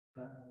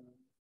All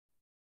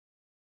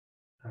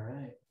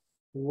right.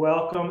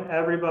 Welcome,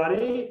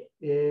 everybody,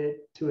 to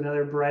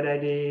another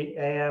BrightID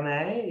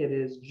AMA. It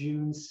is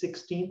June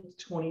 16th,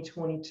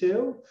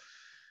 2022.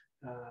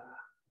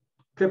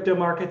 Crypto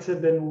markets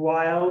have been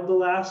wild the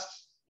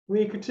last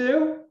week or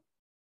two.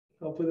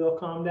 Hopefully they'll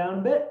calm down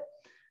a bit.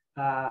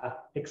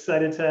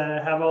 Excited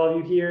to have all of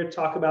you here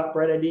talk about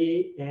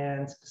BrightID,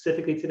 and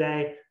specifically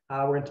today,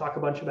 we're going to talk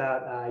a bunch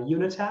about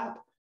Unitap,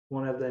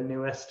 one of the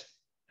newest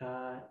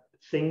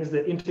things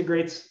that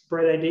integrates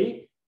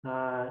BrightID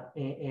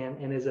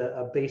and is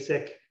a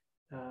basic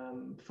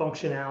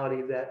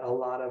functionality that a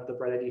lot of the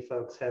BrightID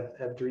folks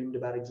have dreamed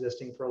about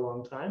existing for a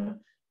long time.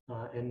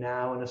 And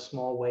now in a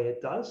small way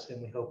it does, and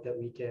we hope that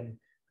we can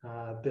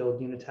build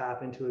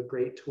Unitap into a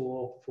great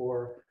tool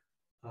for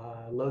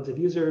loads of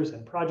users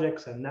and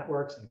projects and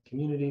networks and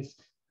communities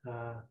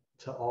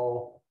to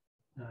all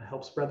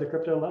help spread the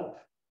crypto love.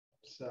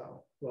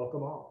 So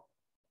welcome all.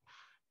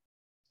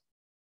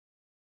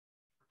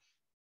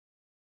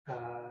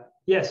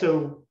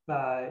 So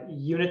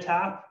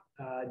Unitap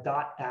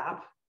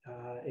 .app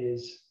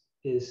is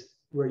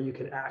where you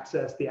can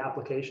access the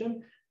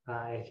application.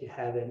 If you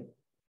haven't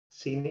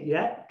seen it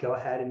yet, go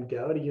ahead and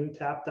go to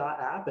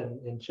unitap.app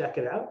and check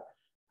it out.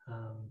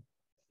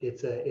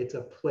 It's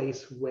a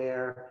place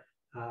where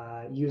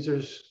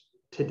users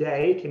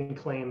today can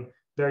claim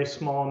very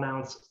small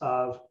amounts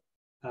of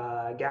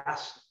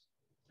gas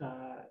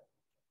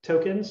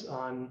tokens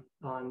on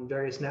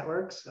various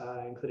networks,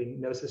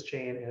 including Gnosis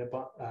chain and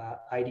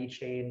ID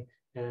chain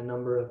and a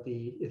number of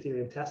the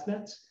Ethereum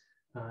testnets.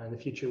 In the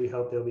future, we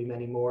hope there'll be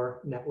many more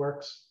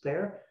networks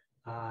there.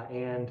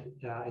 And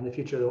in the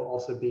future, there will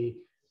also be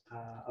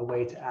a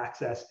way to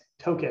access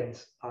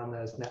tokens on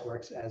those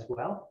networks as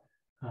well.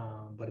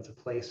 But it's a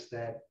place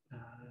that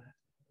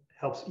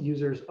helps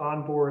users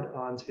onboard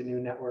onto new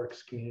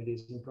networks,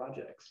 communities, and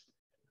projects.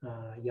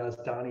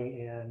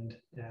 Yazdani and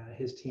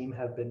his team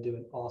have been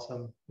doing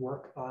awesome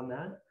work on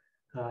that.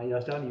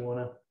 Yazdani, you want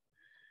to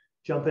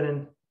jump in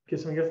and give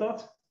some of your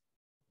thoughts?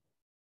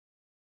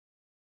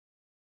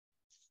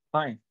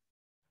 Fine.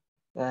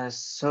 I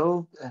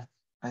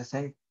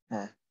think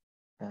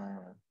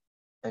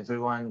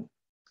everyone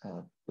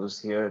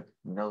who's here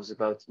knows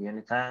about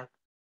Unitap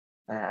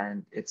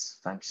and its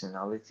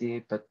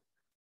functionality, but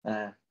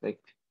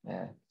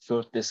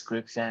short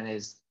description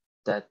is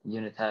that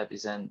Unitap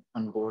is an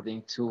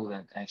onboarding tool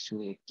and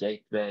actually a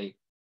gateway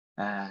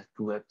to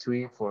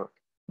Web3 for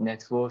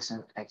networks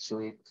and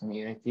actually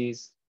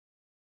communities.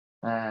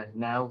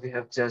 Now we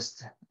have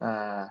just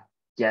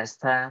gas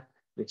tab,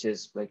 which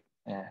is like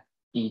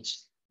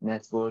each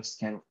networks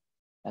can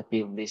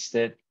be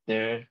listed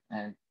there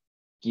and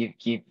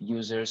give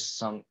users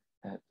some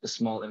a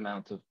small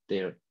amount of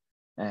their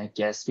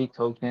gas fee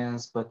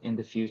tokens. But in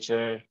the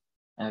future,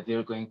 we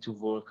are going to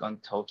work on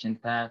token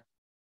tab,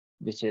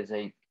 which is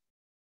a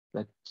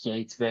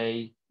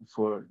gateway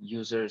for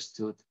users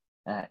to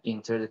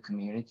enter the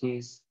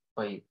communities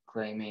by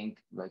claiming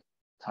like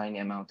tiny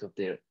amount of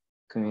their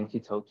community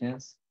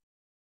tokens.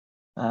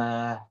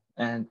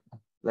 And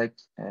like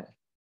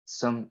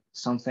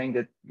something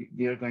that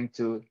we are going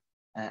to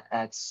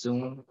add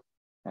soon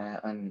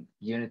on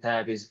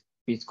Unitap is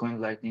Bitcoin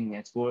Lightning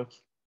Network.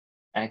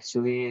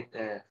 Actually,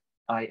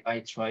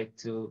 I tried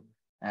to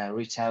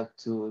reach out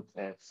to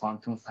the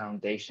Phantom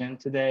Foundation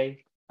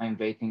today. I'm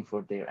waiting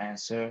for their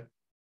answer.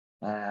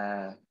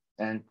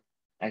 And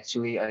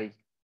actually, I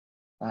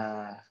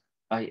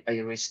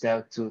reached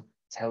out to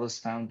Telos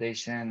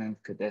Foundation and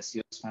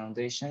Cadesio's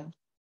Foundation.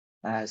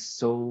 My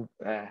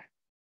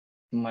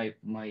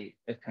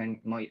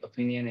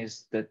opinion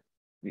is that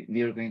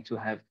we are going to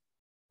have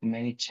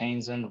many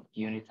chains on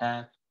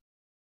Unitap,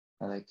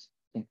 like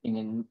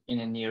in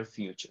a near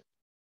future.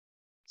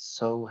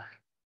 So,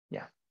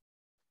 yeah.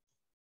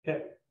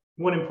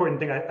 One important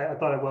thing I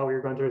thought of while we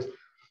were going through is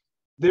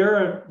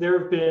there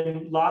have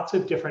been lots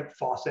of different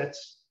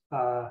faucets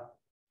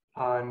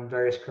on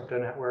various crypto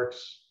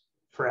networks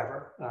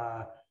forever.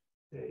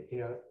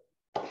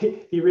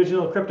 The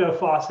original crypto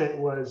faucet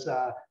was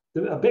a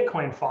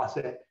Bitcoin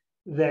faucet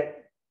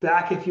that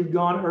back, if you'd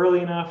gone early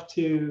enough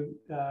to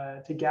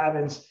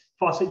Gavin's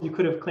faucet, you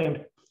could have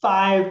claimed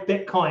 5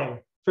 Bitcoin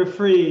for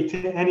free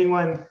to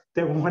anyone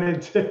that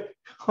wanted to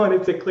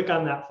click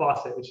on that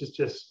faucet, which is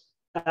just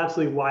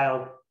absolutely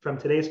wild from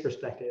today's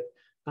perspective.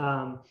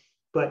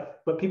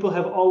 But people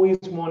have always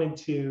wanted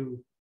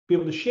to be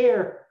able to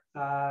share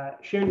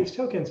these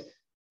tokens.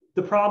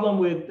 The problem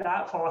with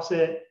that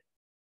faucet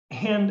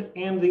and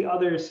the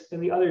others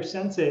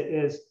since it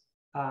is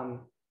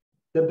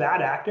the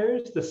bad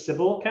actors, the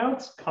Sybil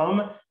accounts,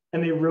 come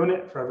and they ruin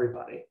it for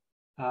everybody.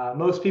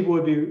 Most people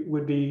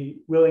would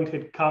be willing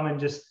to come and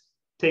just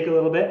take a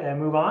little bit and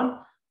move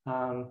on,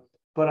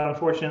 but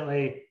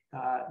unfortunately,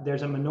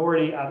 there's a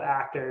minority of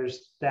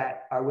actors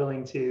that are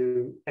willing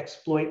to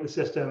exploit the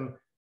system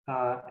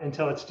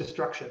until its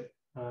destruction.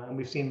 And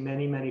we've seen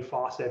many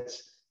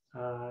faucets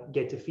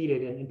get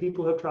defeated, and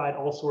people have tried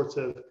all sorts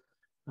of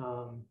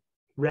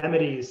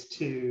remedies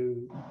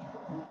to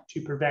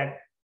prevent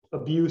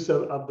abuse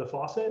of the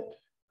faucet.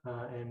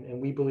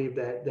 And we believe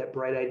that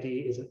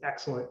BrightID is an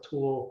excellent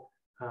tool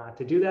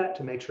to do that,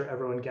 to make sure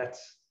everyone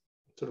gets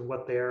sort of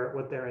what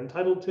they're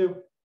entitled to,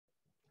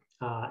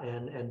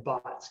 and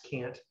bots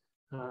can't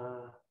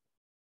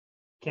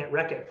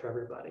wreck it for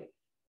everybody.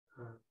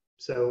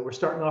 So we're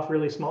starting off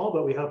really small,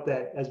 but we hope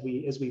that as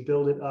we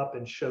build it up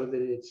and show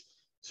that it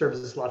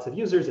services lots of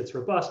users, it's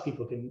robust,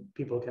 people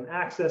can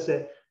access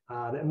it,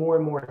 that more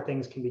and more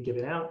things can be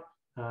given out.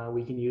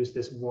 We can use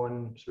this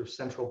one sort of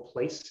central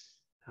place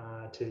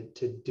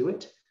to do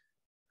it.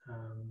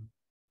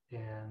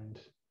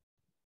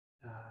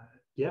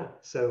 Yeah,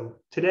 so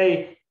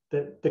today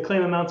the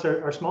claim amounts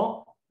are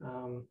small,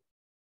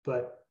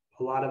 but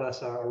a lot of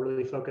us are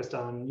really focused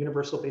on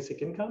universal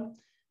basic income.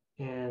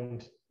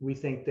 And we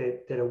think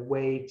that a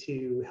way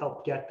to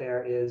help get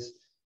there is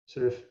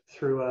sort of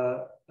through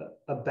a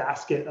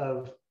basket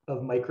of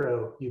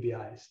micro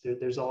UBIs.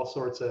 There's all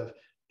sorts of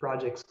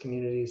projects,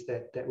 communities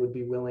that would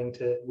be willing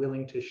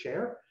to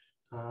share.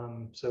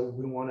 So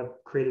we want to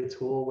create a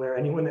tool where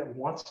anyone that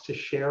wants to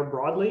share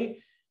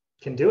broadly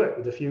can do it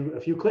with a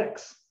few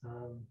clicks.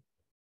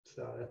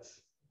 So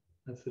that's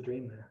the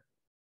dream there.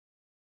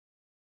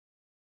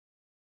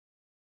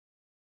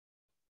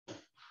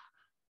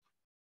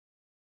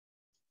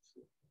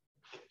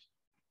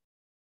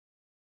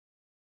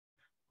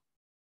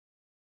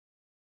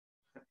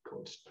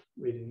 Cool. Just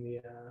reading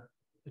the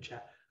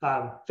chat.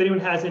 If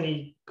anyone has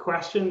any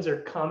questions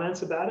or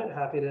comments about it,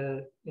 happy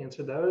to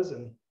answer those.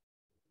 And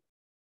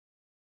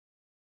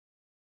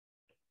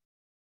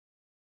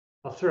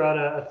I'll throw out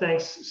a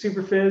thanks.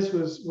 Superfizz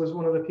was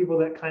one of the people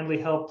that kindly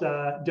helped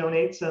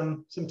donate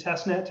some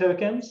testnet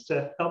tokens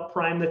to help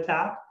prime the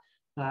tap.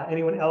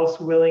 Anyone else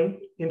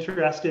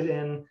interested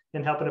in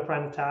helping to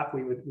prime the tap,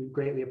 we would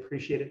greatly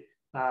appreciate it.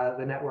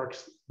 The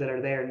networks that are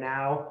there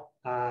now,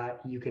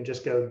 you can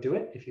just go do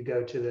it if you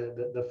go to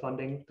the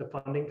funding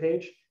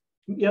page.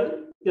 Yeah,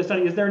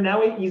 Yazdani, is there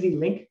now an easy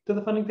link to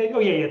the funding page? Oh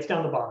yeah, it's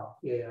down the bottom.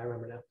 Yeah, I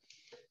remember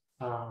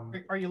now.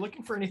 Are you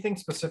looking for anything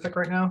specific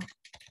right now?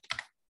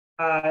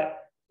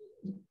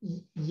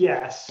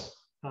 Yes.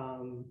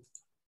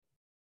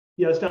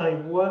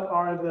 Yazdani, what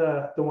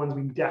are the ones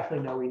we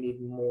definitely know we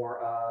need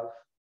more of?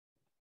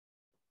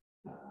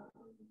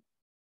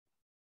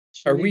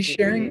 Are we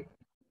sharing?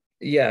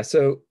 Yeah,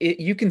 so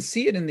you can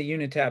see it in the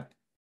Unitap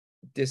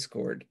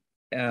Discord,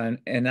 and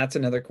that's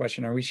another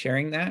question. Are we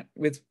sharing that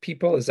with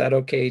people? Is that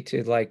okay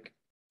to like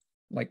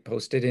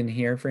post it in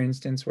here, for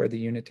instance, where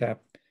the Unitap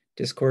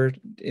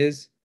Discord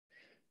is?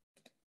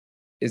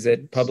 Is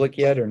it public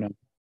yet or no?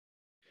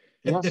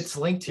 Yes, it's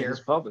linked here. It's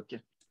public. Yeah.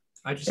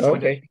 I just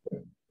joined it.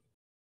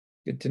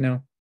 Good to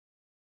know.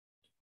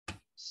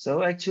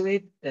 So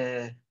actually,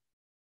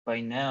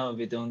 by now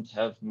we don't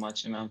have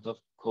much amount of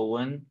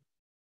coin,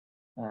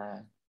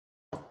 and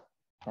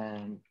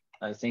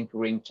I think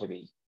ring to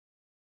be.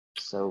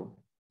 So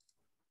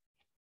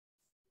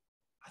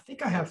I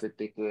think I have. Would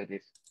be good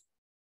if.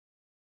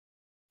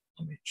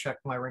 Let me check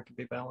my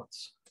Rinkeby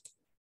balance.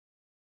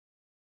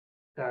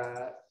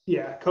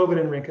 Yeah,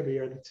 COVID and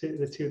Rinkeby are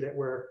the two that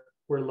we're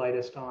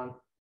lightest on.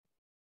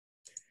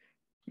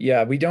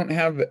 Yeah, we don't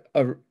have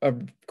a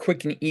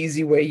quick and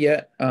easy way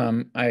yet.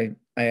 I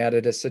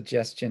added a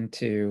suggestion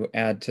to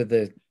add to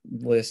the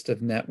list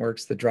of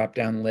networks, the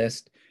drop-down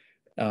list,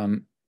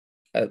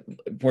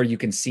 where you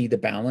can see the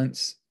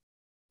balance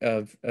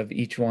of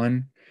each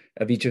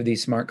of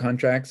these smart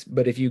contracts.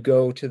 But if you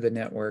go to the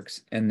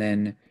networks and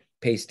then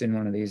paste in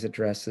one of these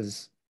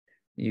addresses,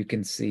 you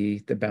can see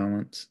the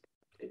balance.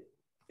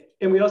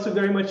 And we also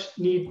very much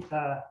need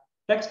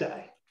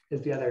XDAI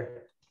is the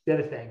other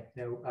thing.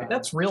 You know,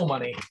 that's real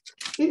money.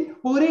 It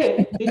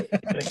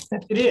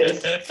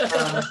is.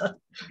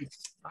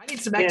 I need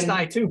some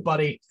XDAI too,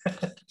 buddy.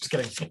 Just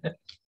kidding.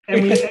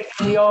 And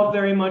we all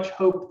very much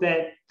hope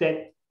that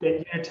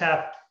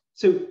Unitap.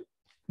 So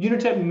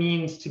Unitap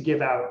means to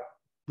give out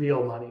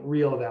real money,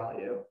 real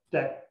value.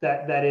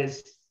 That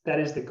is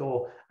the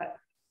goal.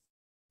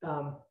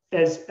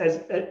 As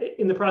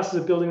in the process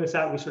of building this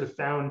out, we sort of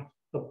found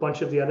a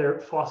bunch of the other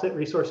faucet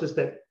resources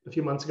that a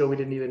few months ago we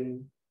didn't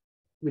even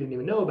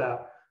know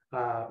about.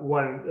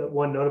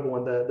 One notable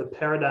one, the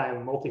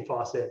Paradigm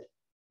multi-faucet,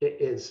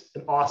 is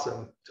an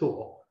awesome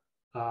tool,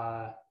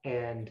 and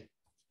I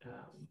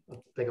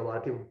think a lot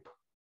of people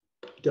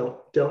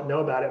don't know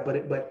about it.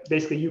 But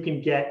basically, you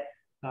can get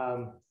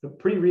a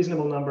pretty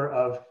reasonable number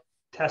of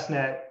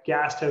testnet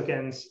gas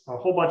tokens, a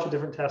whole bunch of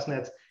different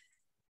testnets,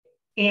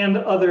 and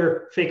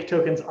other fake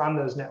tokens on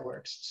those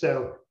networks.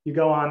 So you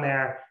go on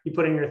there, you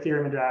put in your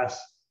Ethereum address,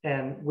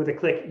 and with a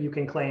click, you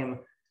can claim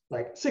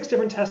like 6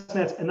 different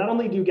testnets. And not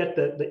only do you get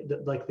the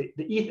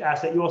ETH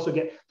asset, you also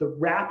get the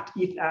wrapped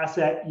ETH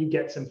asset. You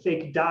get some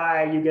fake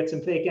DAI, you get some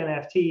fake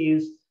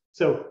NFTs.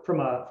 So from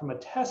a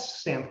test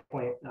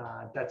standpoint,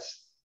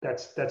 that's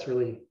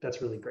really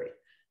great.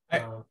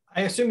 I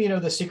assume you know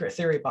the secret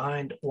theory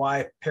behind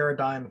why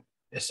Paradigm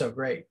is so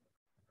great.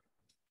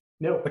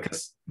 No,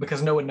 because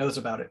no one knows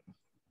about it.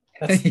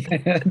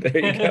 Yeah, there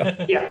you go.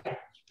 Yeah,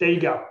 there you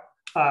go.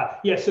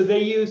 Yeah, so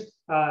they used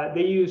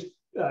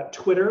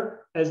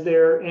Twitter as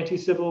their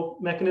anti-civil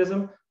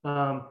mechanism.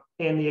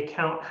 And the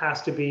account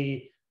has to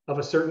be of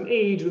a certain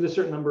age with a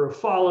certain number of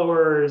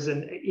followers.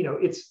 And,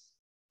 it's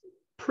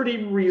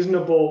pretty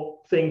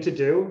reasonable thing to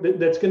do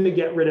that's going to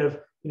get rid of,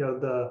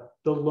 the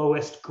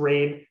lowest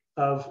grade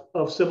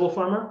of civil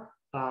farmer,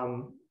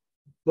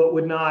 but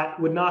would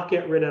not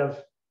get rid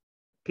of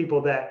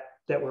people that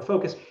were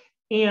focused.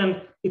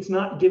 And it's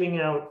not giving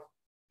out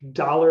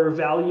dollar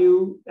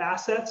value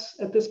assets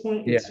at this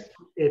point.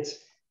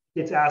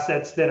 It's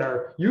assets that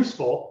are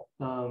useful.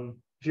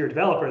 If you're a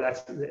developer,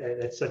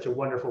 that's such a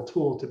wonderful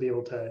tool to be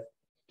able to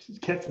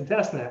get some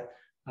testnet.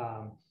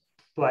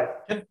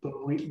 But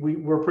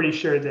we're pretty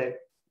sure that,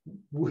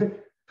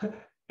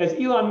 as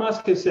Elon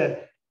Musk has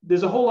said,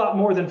 there's a whole lot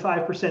more than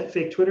 5%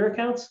 fake Twitter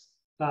accounts.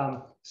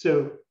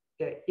 So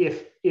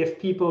if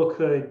people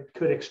could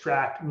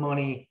extract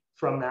money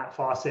from that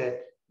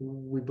faucet,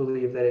 we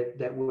believe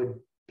that would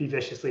be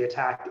viciously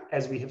attacked,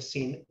 as we have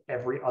seen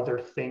every other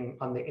thing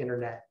on the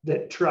internet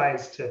that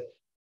tries to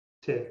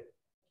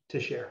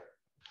share.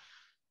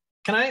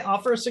 Can I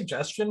offer a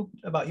suggestion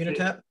about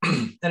Unitap?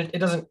 And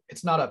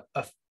it's not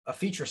a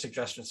feature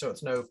suggestion, so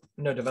it's no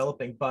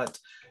developing, but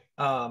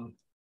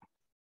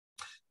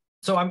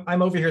so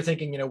I'm over here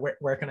thinking,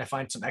 where can I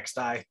find some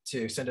XDAI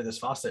to send to this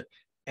faucet?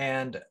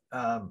 And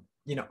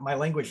my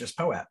language is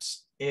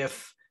POAPs.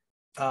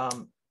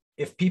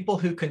 If people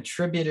who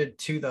contributed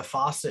to the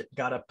faucet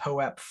got a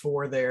POAP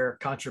for their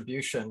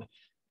contribution,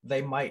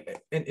 they might,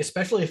 and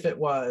especially if it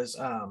was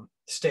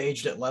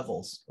staged at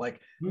levels.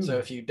 So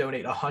if you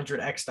donate 100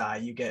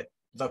 XDAI, you get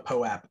the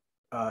POAP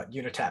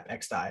Unitap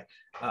XDAI.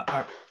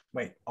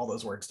 Wait, all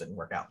those words didn't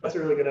work out. That's a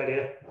really good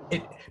idea.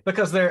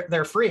 Because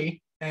they're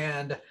free,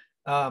 and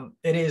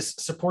it is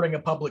supporting a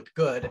public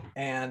good.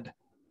 And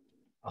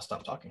I'll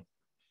stop talking.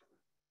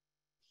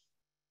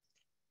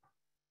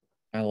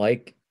 I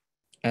like,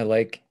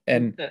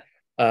 and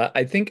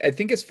I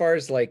think as far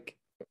as like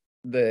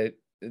the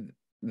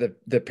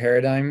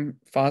paradigm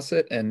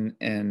faucet, and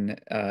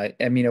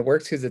I mean, it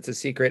works because it's a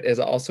secret. It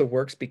also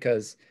works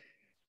because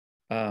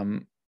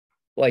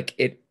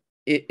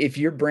if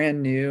you're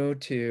brand new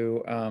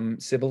to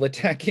Sybil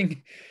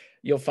attacking,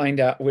 you'll find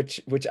out,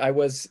 which I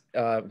was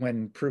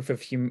when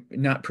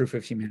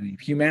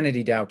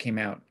Humanity DAO came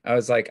out. I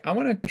was like, I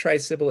want to try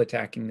Sybil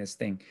attacking this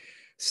thing.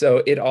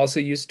 So it also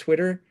used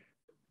Twitter.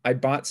 I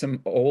bought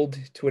some old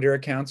Twitter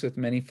accounts with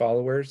many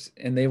followers,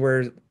 and they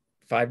were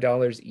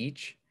 $5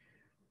 each.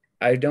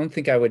 I don't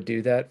think I would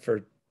do that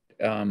for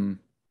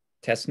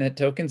testnet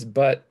tokens,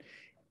 but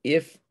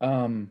if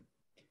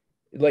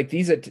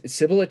these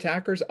Sybil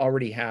attackers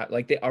already have,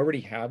 they already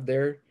have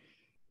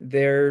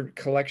their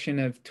collection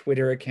of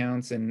Twitter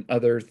accounts and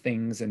other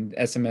things and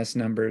SMS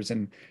numbers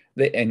and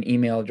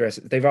email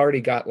addresses. They've already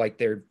got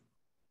their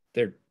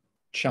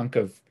chunk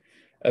of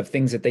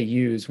things that they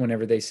use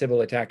whenever they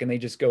Sybil attack, and they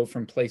just go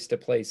from place to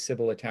place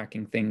Sybil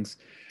attacking things.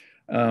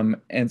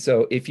 And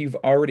so if you've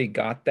already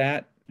got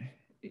that,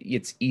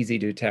 it's easy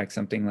to attack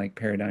something like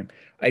Paradigm.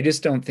 I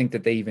just don't think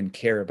that they even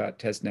care about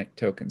testnet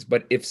tokens.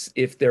 But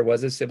if there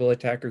was a Sybil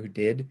attacker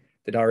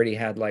that already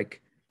had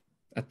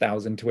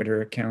 1,000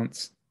 Twitter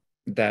accounts,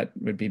 that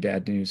would be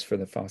bad news for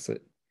the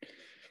faucet.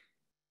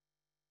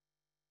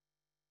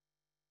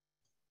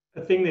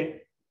 The thing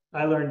that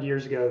I learned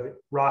years ago that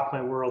rocked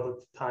my world at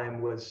the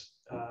time was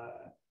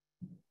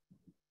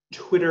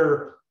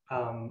Twitter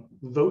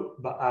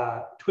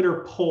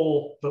Twitter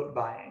poll vote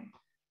buying.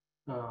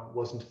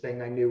 Wasn't a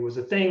thing I knew was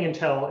a thing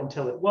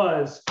until it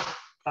was.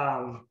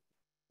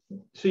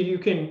 So you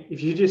can,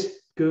 if you just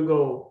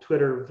Google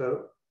Twitter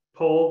vote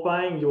poll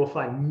buying, you will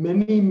find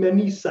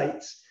many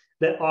sites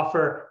that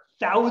offer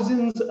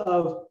thousands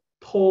of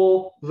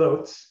poll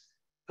votes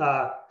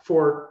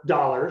for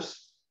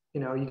dollars.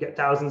 You get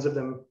thousands of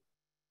them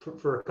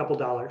for a couple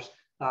dollars.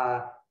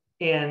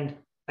 And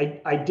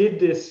I did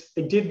this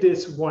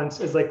once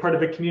as part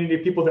of a community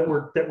of people that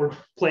were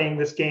playing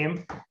this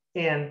game,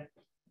 and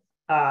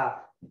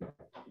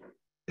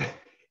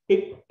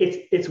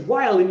it's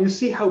wild, and you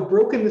see how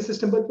broken the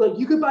system. But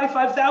you could buy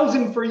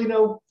 5,000 for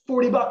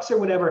 $40 or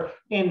whatever,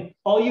 and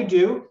all you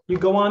do, you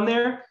go on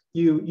there,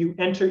 you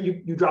enter,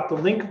 you drop the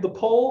link of the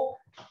poll,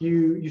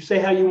 you say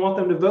how you want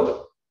them to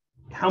vote,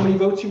 how many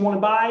votes you want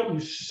to buy, you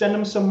send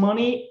them some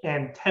money,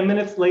 and 10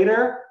 minutes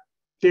later,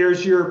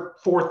 there's your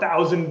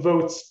 4,000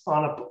 votes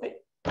on a plate.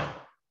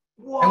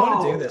 Whoa. I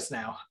want to do this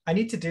now. I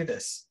need to do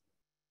this.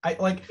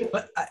 But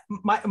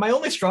my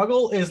only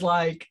struggle is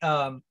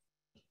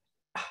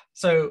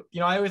so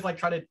I always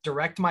try to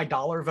direct my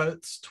dollar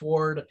votes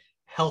toward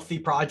healthy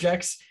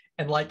projects,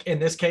 and in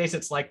this case,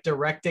 it's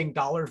directing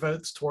dollar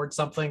votes towards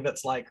something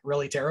that's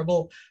really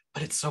terrible.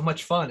 But it's so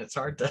much fun. It's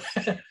hard to.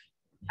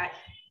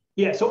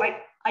 So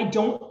I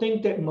don't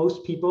think that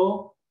most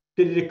people,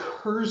 that it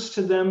occurs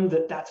to them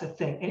that that's a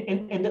thing,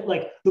 and that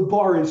the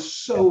bar is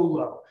so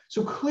low.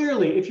 So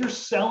clearly, if you're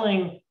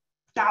selling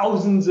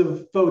thousands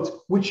of votes,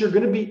 which you're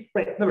going to be,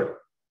 right? Remember,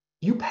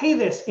 you pay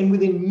this, and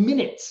within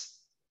minutes,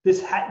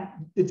 it's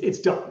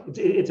done.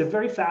 It's a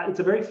very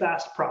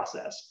fast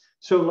process.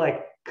 So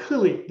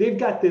clearly they've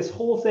got this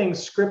whole thing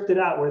scripted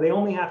out where they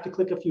only have to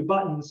click a few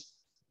buttons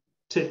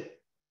to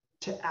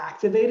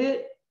activate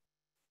it.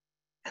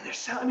 And they're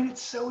so, I mean,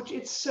 it's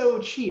so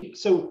cheap.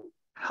 So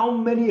how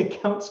many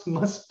accounts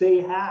must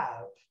they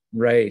have?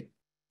 Right.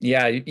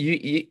 Yeah.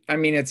 I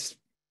mean, it's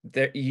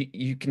there.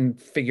 You can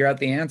figure out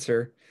the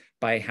answer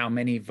by how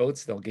many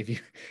votes they'll give you.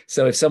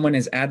 So if someone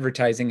is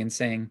advertising and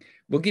saying,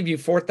 we'll give you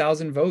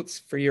 4,000 votes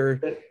for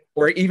your,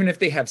 or even if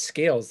they have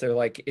scales, they're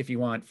like, if you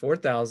want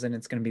 4,000,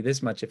 it's going to be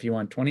this much. If you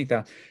want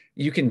 20,000,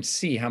 you can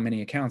see how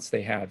many accounts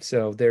they have.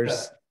 So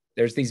there's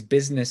these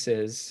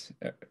businesses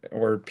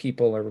or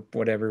people or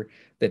whatever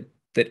that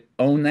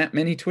own that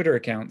many Twitter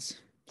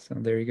accounts. So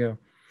there you go.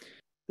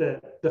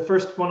 The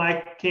first one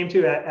I came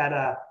to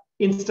at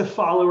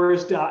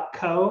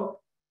instafollowers.co,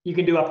 you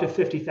can do up to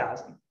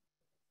 50,000.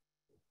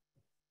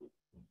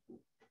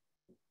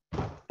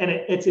 And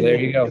it's there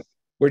you go.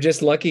 We're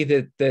just lucky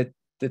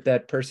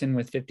that person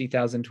with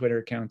 50,000 Twitter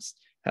accounts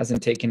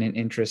hasn't taken an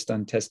interest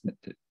on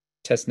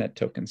testnet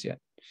tokens yet.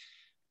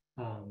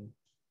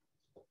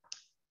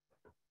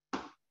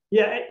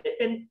 Yeah,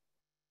 and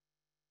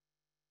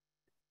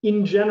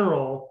in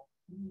general,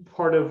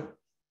 part of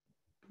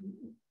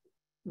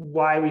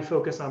why we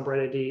focus on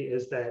BrightID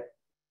is that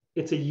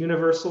it's a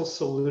universal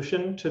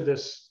solution to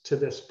this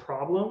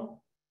problem,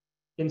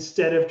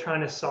 instead of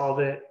trying to solve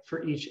it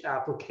for each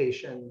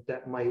application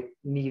that might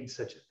need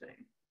such a thing.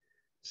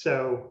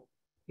 So,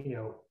 you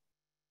know,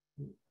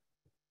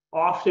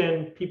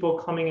 often people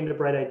coming into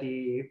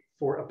BrightID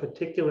for a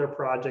particular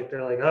project,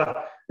 they're like,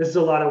 oh, this is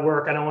a lot of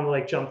work. I don't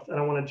want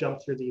to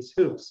jump through these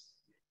hoops.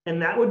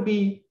 And that would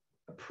be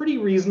a pretty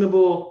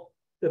reasonable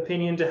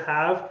opinion to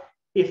have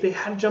if they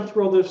had jumped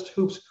through all those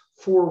hoops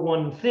for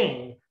one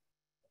thing.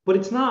 But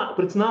it's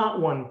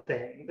not one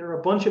thing. There are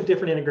a bunch of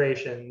different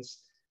integrations.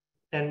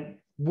 And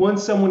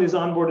once someone is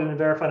onboarded and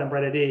verified on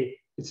BrightID,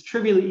 it's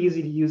trivially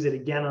easy to use it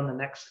again on the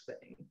next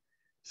thing.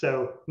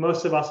 So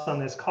most of us on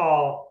this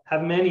call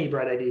have many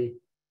BrightID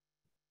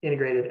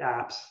integrated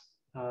apps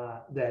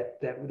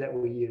that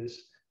we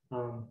use.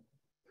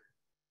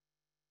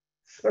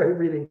 Sorry,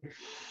 reading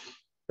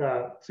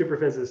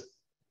Superfizz's.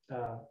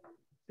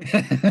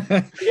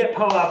 Forget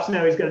POAPs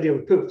now, he's got to deal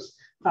with poops.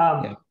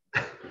 Yeah.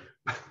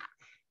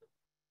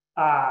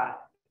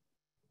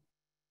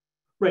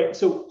 Right.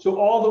 So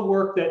all the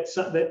work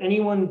that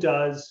anyone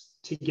does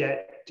to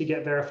get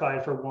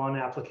verified for one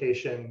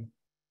application,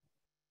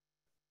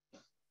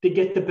 they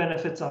get the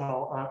benefits on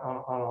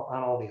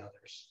all the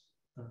others.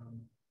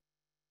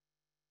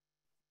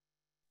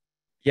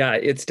 Yeah,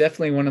 it's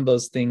definitely one of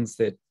those things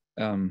that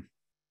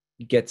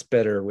gets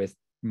better with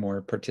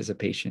more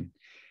participation.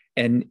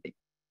 And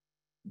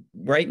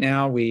right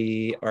now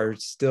we are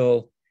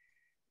still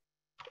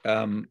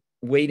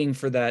waiting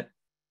for that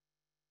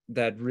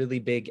really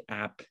big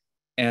app.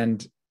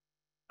 And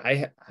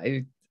I've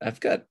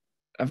got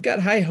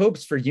high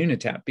hopes for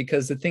Unitap,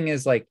 because the thing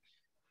is, like,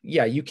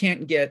 yeah, you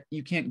can't get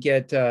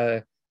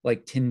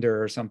like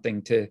Tinder or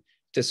something to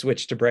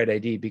switch to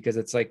BrightID, because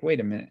it's like,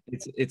 wait a minute,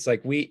 it's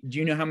like, do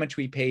you know how much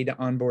we pay to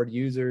onboard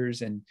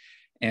users, and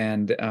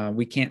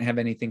we can't have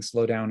anything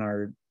slow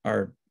down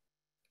our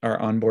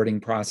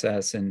onboarding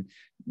process, and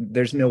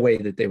there's no way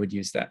that they would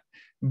use that.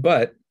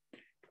 But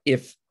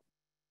if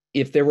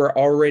there were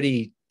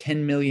already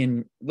 10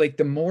 million, like,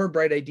 the more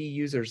BrightID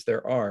users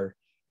there are,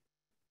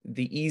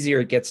 the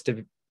easier it gets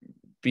to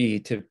be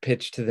to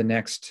pitch to the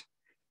next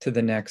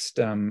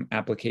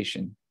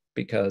application,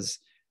 because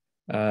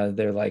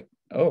they're like,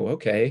 oh,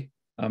 okay,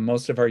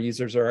 most of our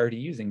users are already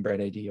using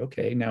BrightID.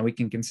 Okay, now we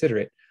can consider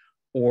it.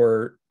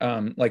 Or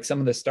like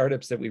some of the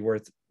startups that we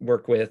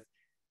work with,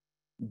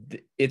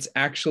 it's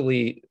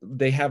actually,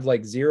 they have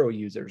like 0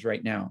 users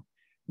right now.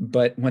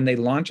 But when they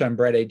launch on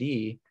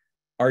BrightID,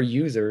 our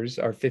users,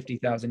 our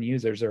 50,000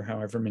 users, or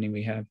however many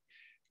we have,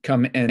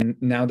 come, and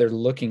now they're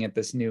looking at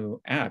this new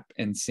app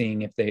and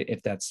seeing if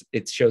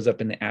it shows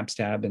up in the apps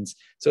tab. And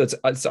so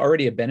it's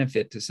already a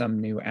benefit to some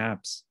new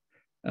apps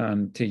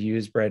to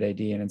use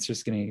BrightID, and it's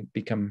just going to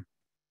become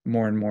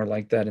more and more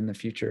like that in the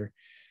future.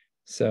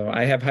 So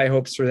I have high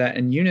hopes for that.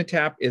 And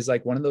Unitap is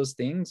like one of those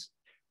things.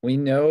 We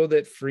know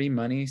that free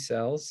money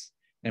sells,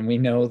 and we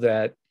know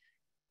that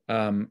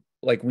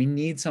like, we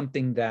need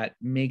something that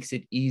makes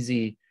it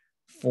easy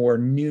for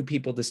new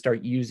people to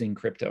start using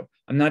crypto.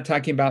 I'm not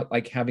talking about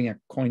like having a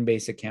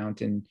Coinbase account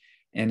and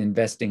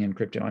investing in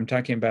crypto. I'm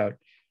talking about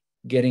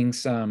getting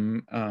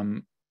some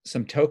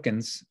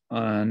tokens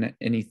on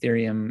an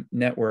Ethereum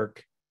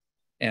network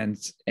and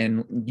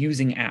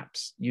using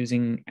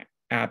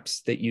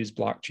apps that use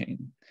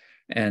blockchain.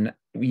 And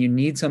you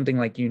need something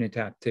like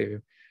Unitap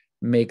to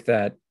make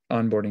that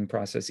onboarding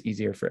process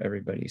easier for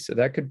everybody. So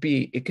it could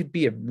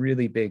be a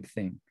really big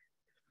thing.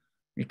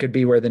 It could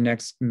be where the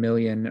next 1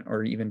 million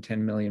or even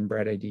 10 million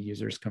BrightID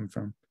users come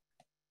from.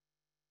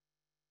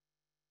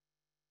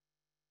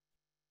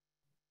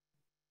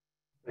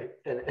 Right.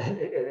 And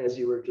as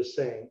you were just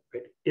saying,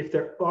 right, if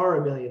there are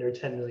 1 million or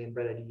 10 million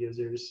BrightID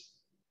users,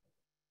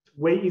 it's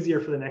way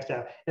easier for the next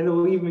app. And there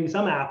will even be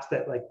some apps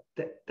that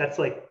that's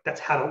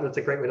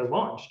a great way to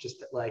launch. Just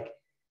that, like,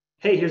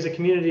 hey, here's a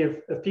community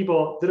of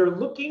people that are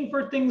looking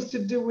for things to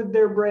do with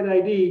their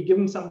BrightID. Give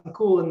them something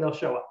cool, and they'll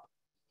show up.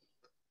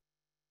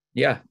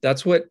 Yeah,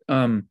 that's what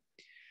SongADAO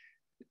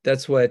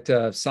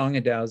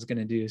is going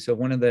to do. So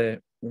one of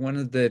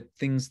the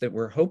things that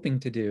we're hoping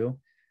to do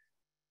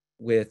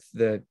with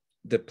the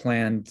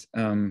planned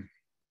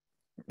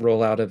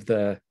rollout of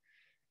the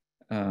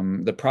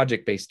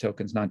project-based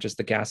tokens, not just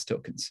the gas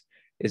tokens,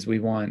 is we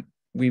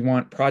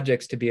want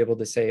projects to be able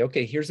to say,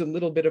 okay, here's a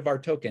little bit of our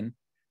token,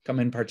 come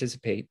and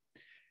participate.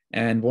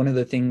 And one of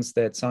the things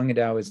that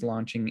SongADAO is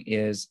launching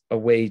is a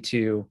way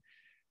to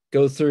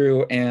go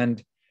through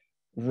and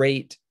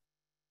rate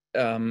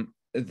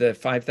the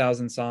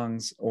 5,000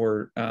 songs,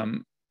 or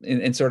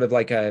in sort of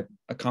like a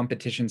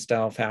competition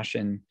style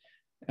fashion,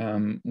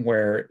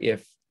 where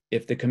if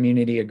the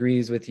community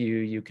agrees with you,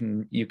 you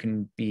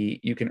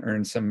can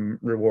earn some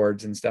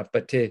rewards and stuff.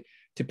 But to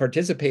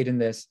participate in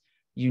this,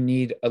 you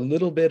need a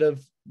little bit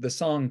of the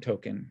song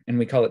token, and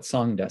we call it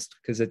song dust,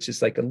 because it's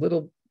just like a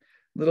little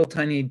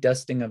tiny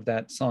dusting of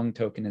that song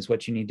token is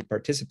what you need to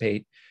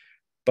participate.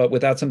 But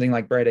without something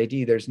like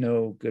BrightID, there's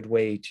no good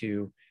way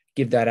to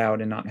give that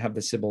out and not have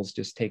the Sybils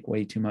just take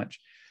way too much.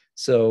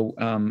 So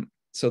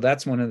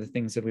that's one of the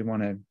things that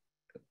one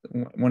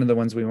of the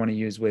ones we want to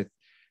use with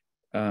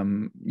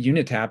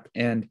Unitap,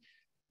 and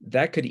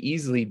that could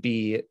easily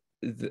be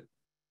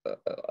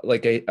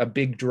like a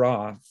big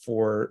draw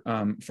for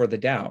the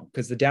DAO,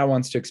 because the DAO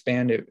wants to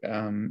expand it.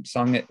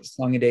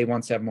 Song-A-Day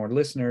wants to have more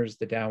listeners.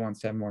 The DAO wants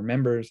to have more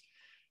members.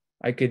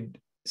 I could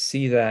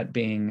see that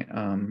being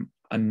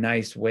a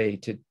nice way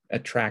to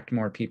attract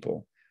more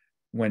people.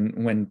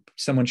 When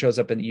someone shows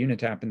up at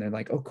Unitap and they're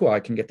like, oh, cool, I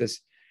can get this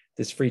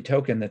free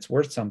token that's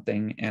worth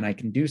something and I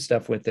can do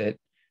stuff with it.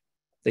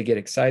 They get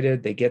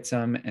excited, they get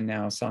some, and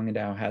now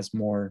SongADAO has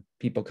more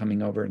people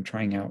coming over and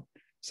trying out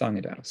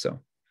SongADAO. So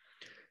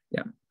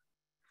yeah,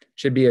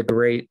 should be a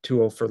great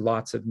tool for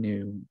lots of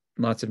new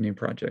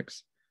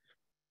projects.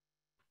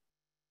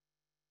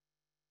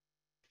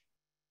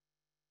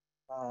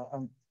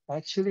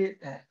 Actually,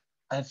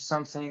 I have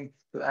something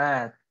to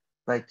add.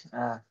 Like,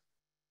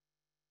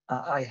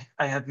 I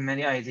have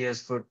many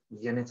ideas for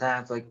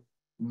Unitap, like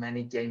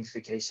many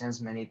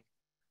gamifications, many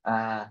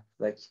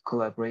like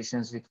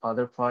collaborations with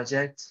other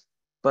projects.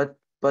 But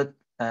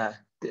the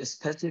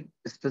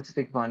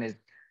specific one is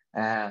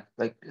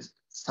like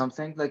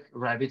something like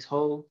Rabbit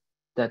Hole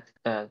that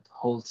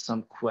holds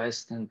some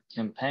quests and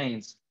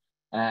campaigns.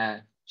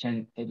 Unitap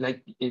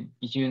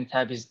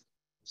is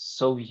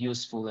so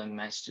useful and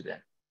matched to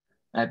them.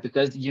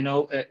 Because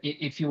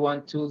if you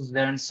want to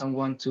learn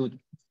someone to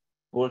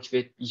work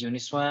with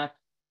Uniswap,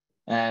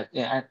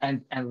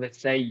 and let's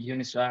say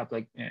Uniswap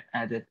like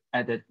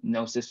added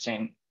Gnosis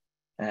chain,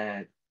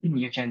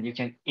 you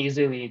can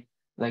easily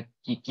like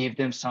give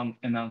them some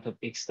amount of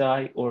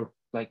XDAI or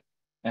like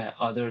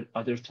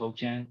other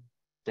token,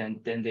 then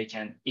they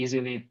can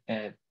easily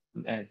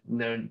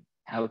learn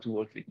how to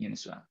work with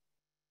Uniswap.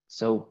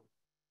 So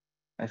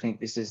I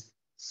think this is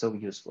so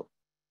useful.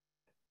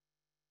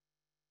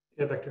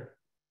 Yeah, Victor.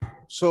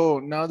 So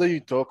now that you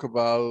talk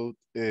about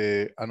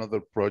another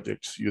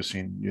projects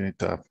using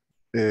Unitap,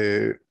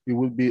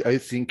 I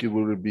think it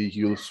will be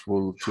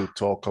useful to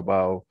talk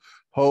about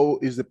how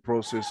is the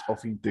process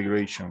of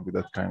integration with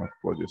that kind of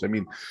projects. I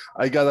mean,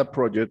 I got a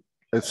project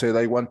that said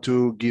I want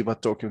to give a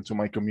token to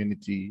my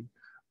community.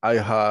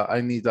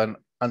 I need an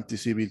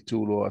anti-civil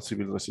tool or a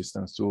civil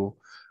resistance tool,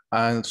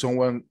 and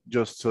someone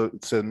just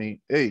said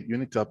me, hey,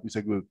 Unitap is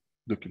a good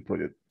looking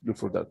project, look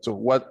for that. So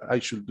what I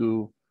should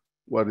do,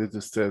 what is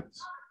the steps,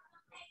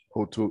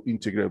 how to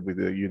integrate with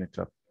the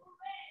Unitap?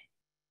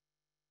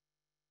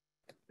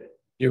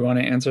 You want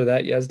to answer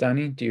that,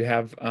 Yazdani? Do you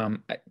have,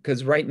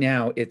 because right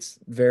now it's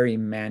very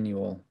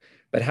manual,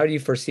 but how do you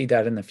foresee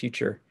that in the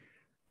future?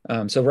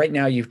 So right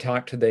now you've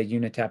talked to the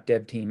Unitap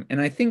dev team,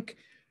 and I think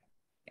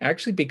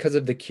actually because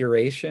of the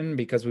curation,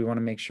 because we want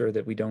to make sure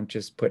that we don't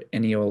just put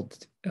any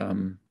old,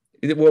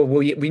 well,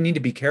 we need to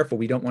be careful.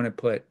 We don't want to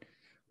put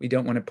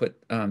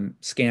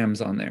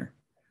scams on there.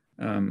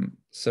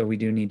 So we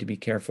do need to be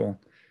careful.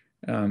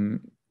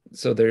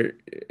 So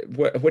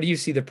what do you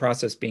see the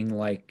process being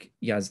like,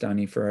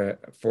 Yazdani,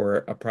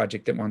 for a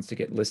project that wants to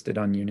get listed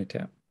on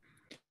Unitap?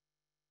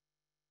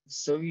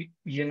 So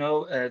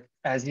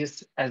as you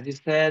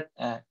said,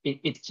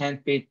 it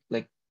can't be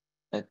like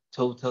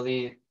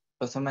totally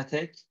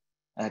automatic,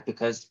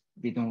 because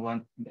we don't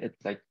want it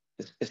like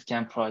a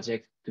scam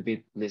project to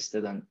be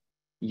listed on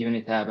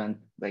Unitap and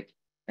like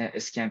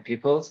scam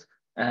people.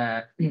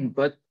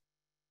 But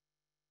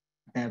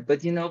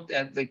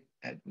like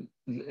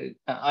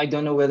I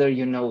don't know whether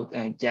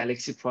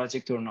Galaxy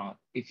project or not.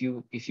 If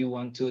you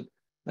want to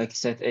like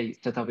set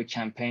up a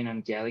campaign on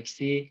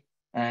Galaxy,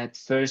 at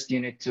first you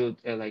need to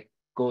like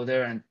go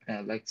there and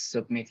like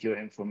submit your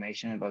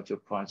information about your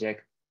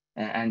project,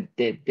 and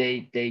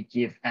they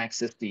give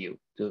access to you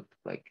to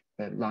like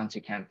launch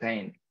a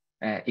campaign.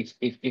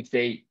 If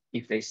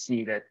they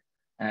see that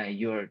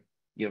you're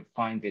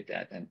fine with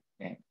that and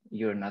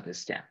you're not a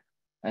scam.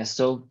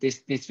 So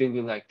this will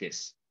be like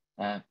this.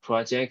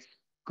 Project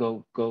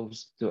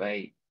goes to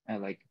a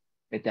like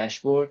a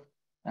dashboard,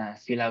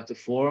 fill out the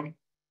form,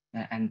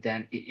 and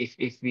then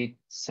if we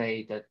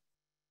say that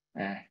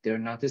they're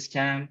not a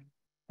scam,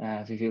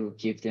 we will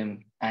give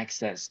them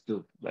access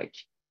to like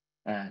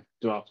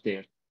drop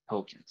their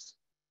tokens.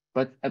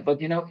 But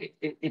you know,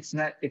 it's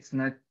not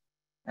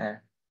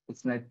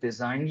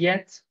designed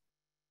yet,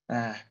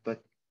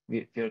 but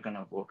we're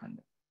gonna work on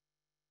that.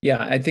 Yeah,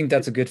 I think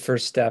that's a good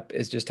first step,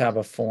 is just have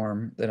a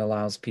form that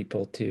allows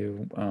people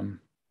to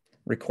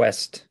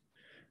request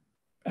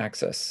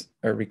access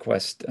or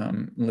request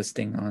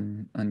listing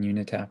on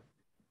Unitap.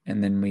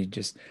 And then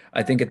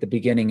I think at the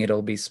beginning,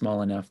 it'll be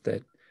small enough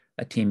that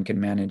a team can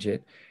manage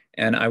it.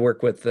 And I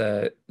work with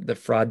the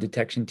fraud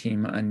detection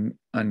team on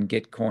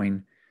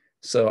Gitcoin.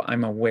 So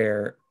I'm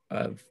aware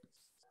of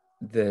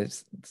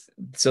this.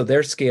 So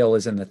their scale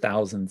is in the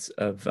thousands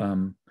of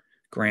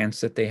grants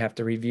that they have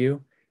to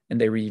review. And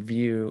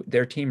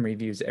their team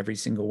reviews every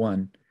single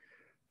one.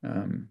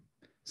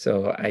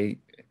 So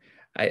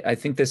I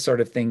think this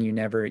sort of thing, you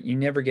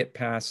never get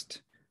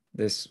past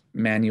this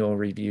manual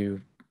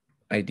review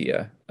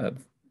idea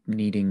of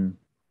needing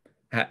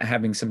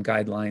having some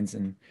guidelines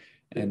and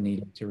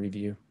needing to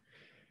review.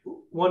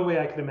 One way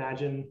I could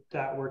imagine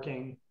that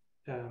working,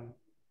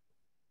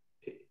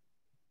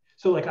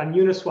 so like on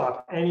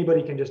Uniswap,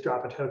 anybody can just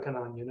drop a token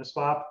on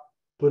Uniswap,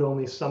 but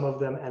only some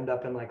of them end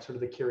up in like sort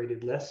of the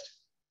curated list.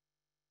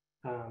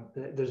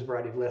 There's a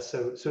variety of lists,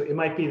 so it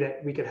might be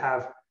that we could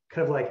have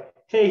kind of like,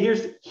 hey,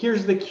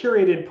 here's the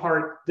curated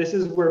part. This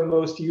is where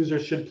most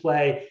users should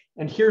play,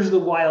 and here's the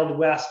Wild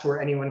West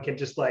where anyone can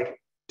just like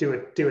do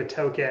a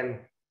token,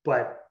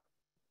 but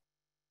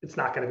it's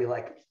not going to be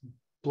like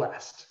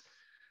blessed.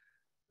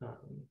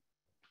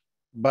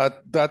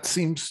 But that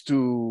seems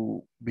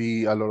to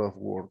be a lot of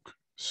work.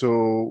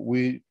 So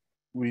we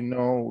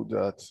know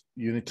that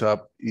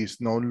Unitap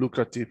is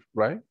non-lucrative,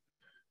 right?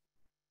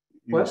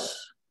 What?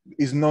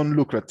 Is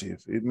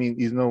non-lucrative. It means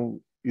it's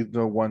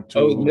no one to.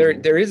 Oh,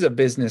 there is a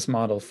business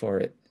model for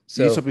it.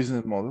 So it's a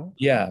business model.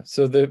 Yeah.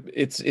 So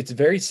it's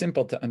very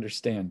simple to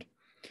understand.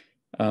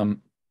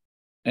 And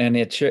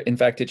in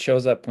fact, it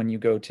shows up when you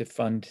go to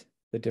fund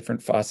the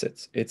different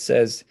faucets. It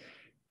says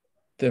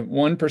the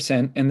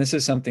 1%, and this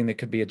is something that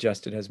could be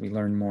adjusted as we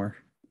learn more.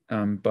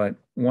 But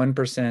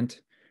 1%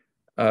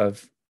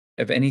 of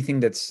anything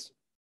that's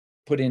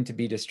put in to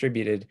be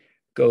distributed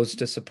goes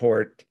to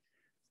support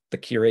the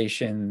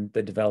curation,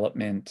 the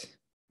development,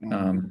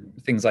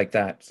 things like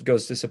that. It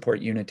goes to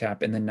support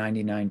Unitap, and then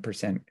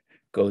 99%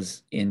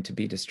 goes in to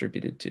be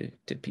distributed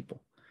to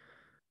people.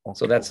 Okay.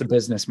 So that's the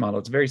business model.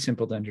 It's very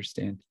simple to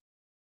understand.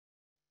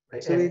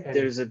 Actually,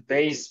 there's a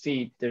base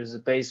fee. There's a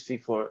base fee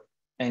for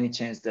any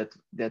chains that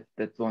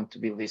want to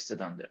be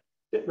listed on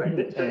there.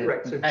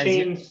 Right. So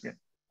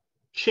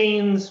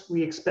chains,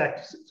 we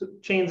expect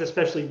chains,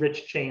 especially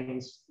rich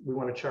chains, we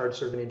want to charge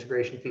sort of an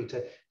integration fee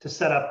to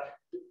set up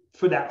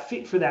for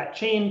that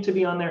chain to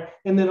be on there,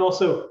 and then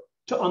also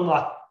to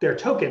unlock their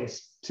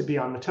tokens to be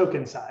on the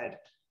token side,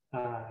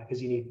 because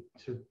you need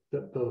sort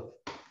of both.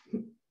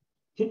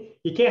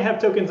 You can't have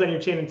tokens on your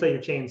chain until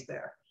your chain's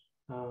there.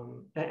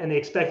 And the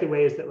expected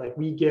way is that like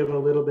we give a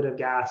little bit of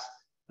gas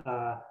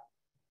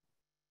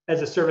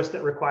as a service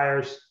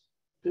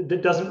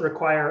that doesn't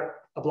require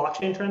a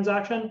blockchain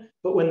transaction,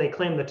 but when they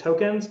claim the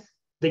tokens,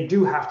 they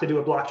do have to do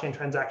a blockchain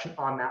transaction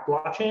on that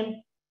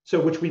blockchain. So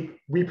which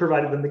we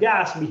provided them the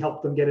gas, we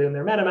helped them get it in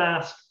their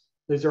MetaMask.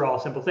 These are all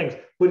simple things,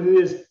 but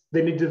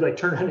they need to like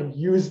turn around and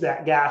use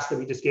that gas that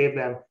we just gave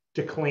them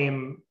to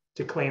claim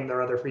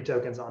their other free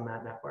tokens on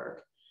that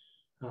network.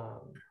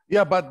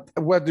 Yeah, but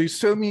what you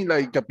tell me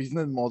like a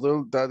business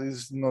model, that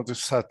is not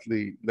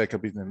exactly like a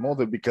business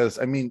model, because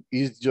I mean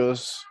it's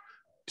just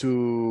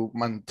to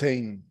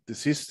maintain the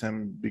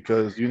system,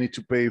 because you need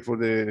to pay for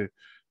the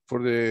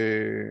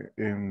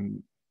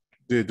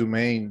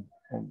domain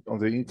on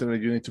the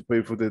internet. You need to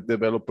pay for the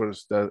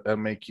developers that are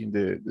making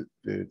the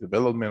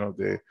development of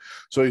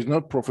so it's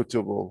not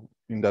profitable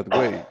in that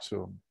way.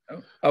 So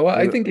well,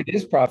 I think it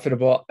is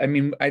profitable. I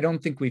mean, I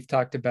don't think we've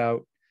talked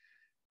about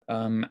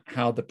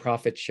how the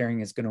profit sharing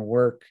is going to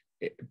work,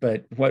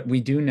 but what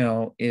we do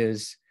know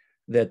is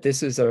that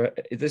this is a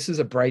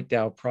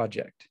BrightDAO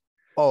project.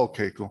 Oh,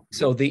 okay, cool.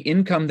 So the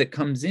income that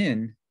comes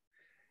in,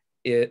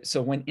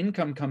 so when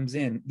income comes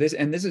in, this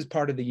is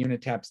part of the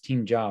Unitap's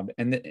team job,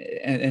 and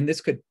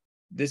this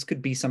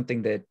could be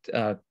something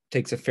that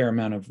takes a fair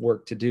amount of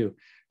work to do,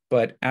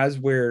 but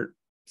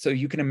so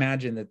you can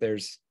imagine that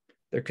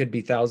there could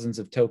be thousands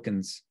of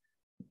tokens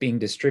being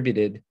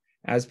distributed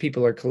as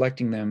people are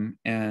collecting them,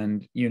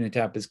 and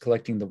Unitap is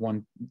collecting the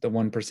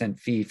 1%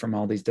 fee from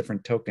all these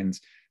different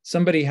tokens.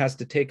 Somebody has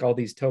to take all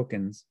these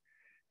tokens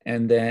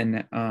and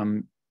then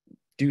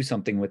do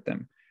something with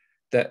them,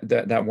 that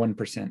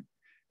 1%.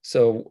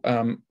 So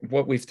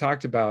what we've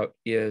talked about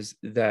is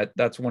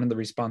that's one of the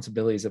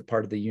responsibilities of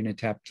part of the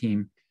Unitap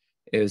team,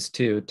 is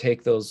to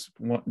take those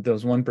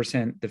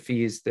 1%, the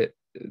fees that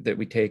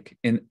we take,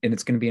 and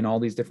it's going to be in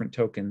all these different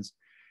tokens,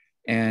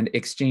 and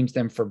exchange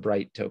them for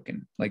Bright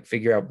token, like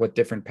figure out what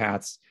different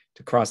paths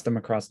to cross them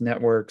across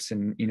networks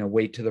and,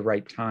 wait to the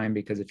right time,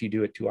 because if you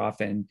do it too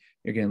often,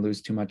 you're going to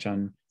lose too much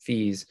on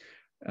fees.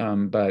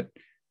 But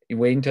you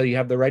wait until you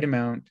have the right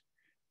amount,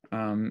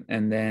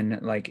 and then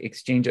like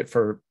exchange it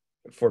for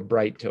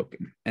Bright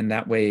token, and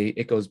that way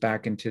it goes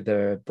back into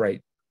the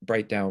Bright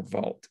DAO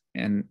vault,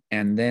 and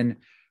then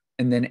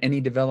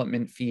any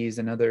development fees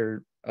and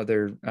other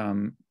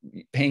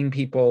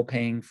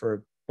paying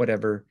for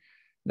whatever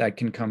that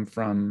can come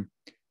from,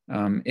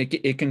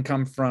 it can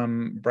come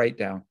from Bright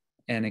DAO,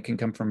 and it can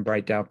come from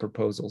Bright DAO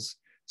proposals.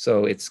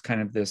 So it's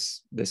kind of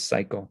this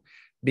cycle,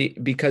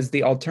 because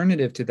the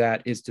alternative to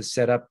that is to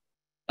set up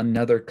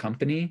another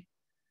company,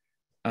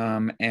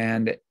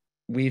 and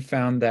we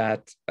found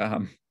that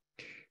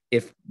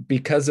if,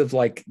 because of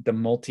like the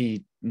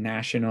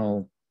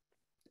multinational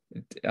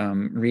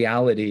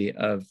reality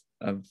of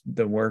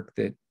the work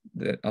that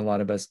a lot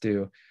of us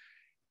do,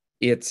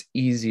 it's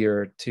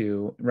easier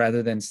to,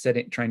 rather than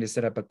trying to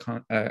set up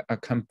a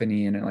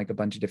company in like a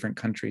bunch of different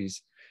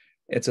countries,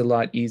 it's a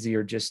lot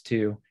easier just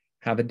to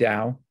have a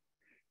DAO,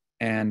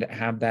 and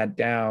have that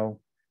DAO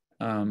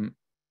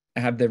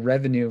have the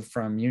revenue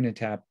from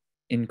Unitap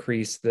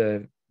increase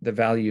the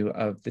value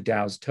of the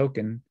DAO's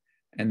token,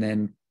 and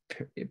then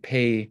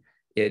pay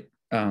it,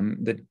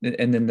 and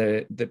then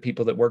the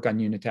people that work on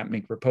Unitap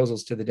make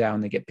proposals to the DAO,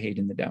 and they get paid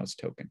in the DAO's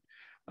token.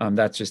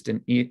 That's just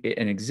an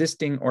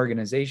existing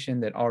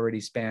organization that already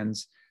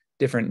spans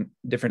different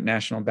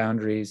national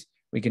boundaries.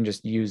 We can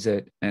just use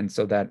it, and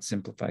so that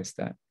simplifies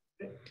that.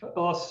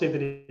 I'll also say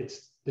that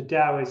the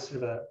DAO is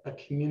sort of a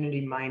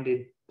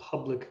community-minded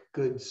public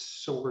goods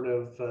sort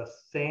of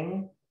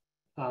thing.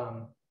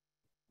 That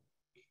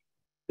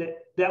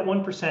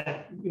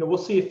 1%, we'll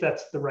see if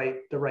that's the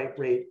right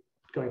rate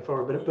going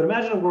forward. But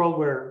imagine a world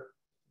where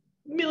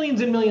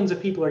millions and millions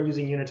of people are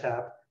using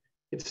Unitap.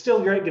 It's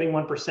still great getting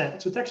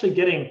 1%. So it's actually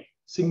getting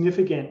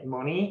significant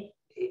money.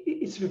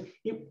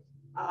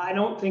 I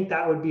don't think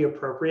that would be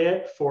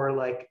appropriate for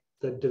like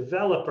the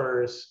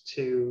developers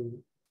to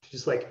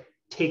just like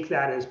take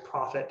that as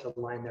profit to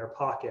line their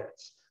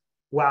pockets.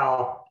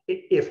 While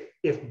if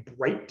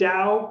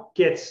BrightDAO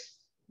gets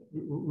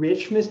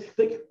rich,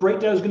 like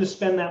BrightDAO is going to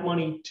spend that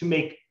money to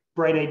make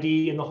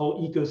BrightID and the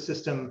whole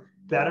ecosystem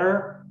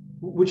better,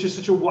 which is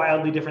such a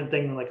wildly different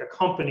thing than like a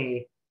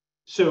company.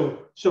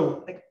 So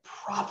like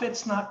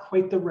profit's not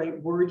quite the right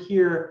word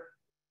here.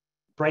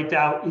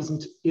 BrightDAO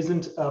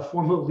isn't a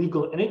formal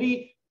legal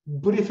entity,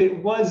 but if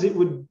it was, it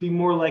would be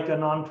more like a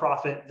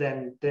nonprofit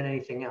than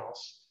anything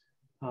else.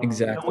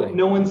 Exactly.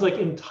 No one's like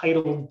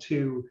entitled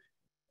to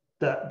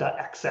the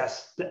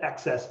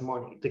excess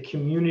money. The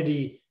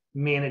community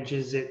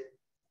manages it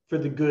for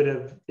the good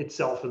of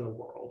itself and the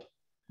world.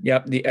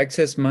 Yep, the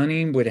excess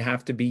money would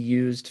have to be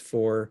used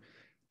for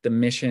the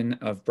mission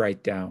of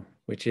BrightDAO,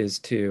 which is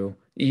to,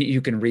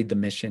 you can read the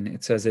mission,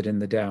 it says it in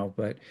the DAO,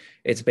 but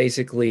it's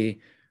basically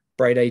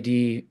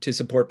BrightID, to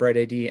support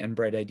BrightID and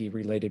BrightID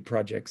related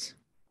projects.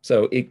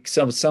 So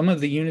some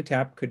of the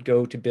Unitap could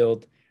go to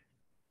build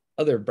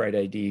other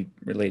BrightID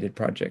related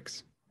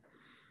projects.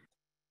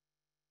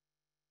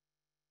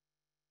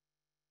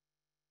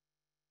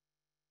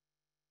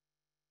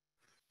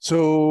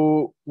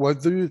 So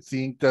what do you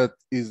think that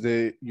is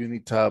the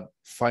Unitap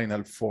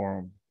final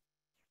form?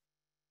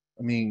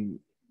 I mean,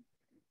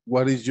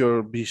 what is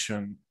your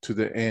vision to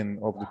the end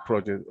of the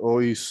project?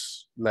 Or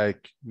is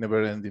like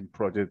never-ending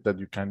project that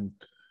you can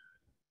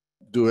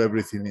do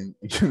everything in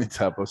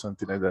Unitap or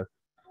something like that?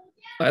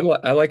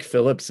 I like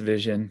Philip's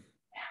vision.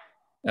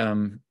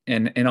 And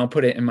I'll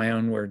put it in my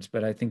own words,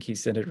 but I think he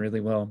said it really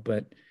well.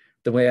 But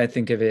the way I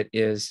think of it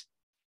is,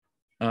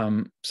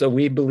 so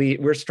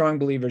we're strong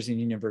believers in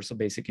universal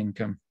basic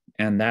income,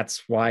 and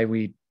that's why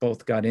we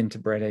both got into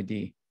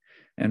BrightID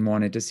and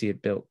wanted to see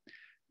it built.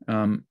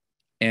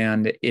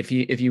 And if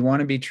you want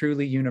to be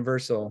truly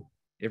universal,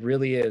 it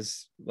really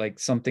is like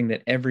something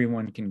that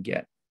everyone can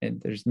get,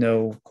 and there's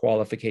no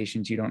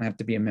qualifications. You don't have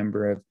to be a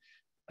member of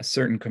a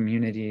certain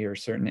community or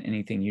certain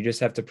anything. You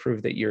just have to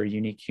prove that you're a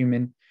unique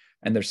human,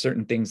 and there's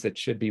certain things that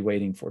should be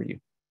waiting for you.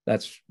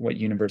 That's what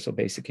universal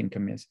basic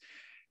income is.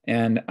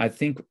 And I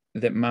think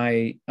that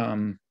my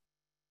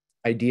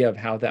idea of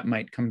how that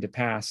might come to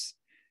pass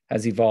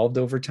has evolved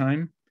over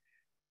time,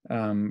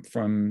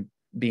 from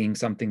being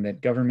something that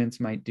governments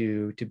might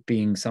do to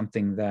being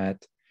something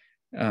that,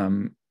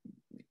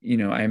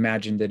 I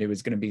imagined that it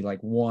was going to be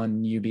like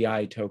one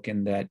UBI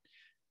token that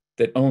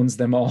owns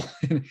them all,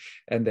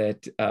 and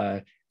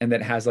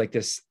that has like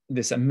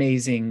this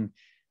amazing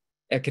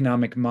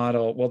economic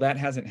model. Well, that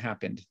hasn't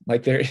happened.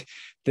 Like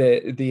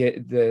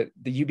the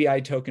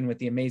UBI token with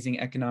the amazing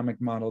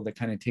economic model that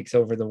kind of takes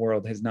over the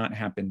world has not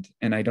happened,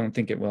 and I don't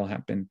think it will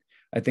happen.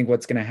 I think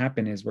what's going to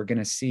happen is we're going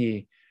to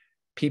see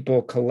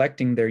people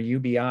collecting their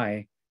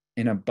UBI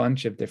in a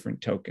bunch of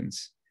different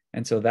tokens,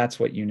 and so that's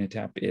what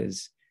Unitap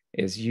is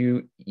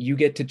you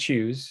get to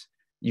choose.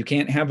 You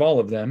can't have all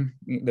of them.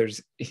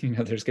 There's going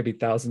to be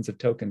thousands of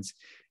tokens.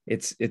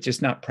 It's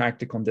just not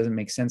practical and doesn't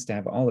make sense to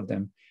have all of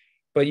them.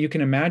 But you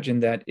can imagine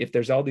that if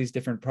there's all these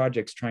different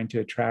projects trying to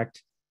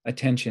attract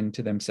attention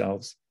to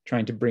themselves,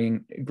 trying to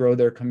grow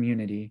their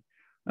community.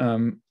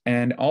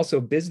 And also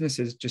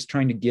businesses just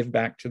trying to give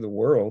back to the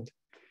world.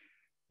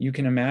 You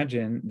can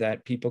imagine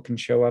that people can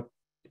show up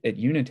at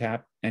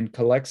Unitap and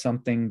collect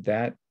something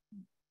that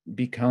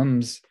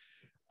becomes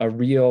a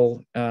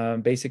real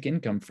basic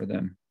income for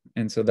them.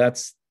 And so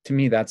that's, to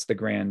me, that's the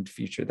grand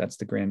future. That's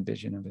the grand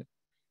vision of it.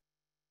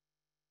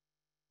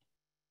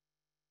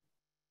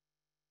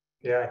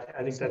 Yeah,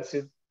 I think that's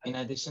it. In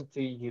addition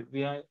to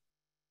UBI,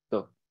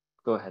 go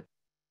ahead.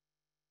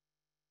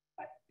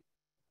 I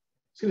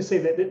was going to say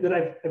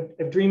that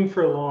I've dreamed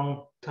for a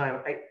long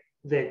time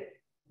that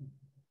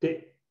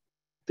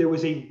there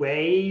was a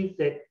way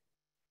that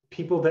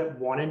people that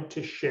wanted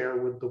to share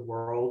with the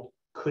world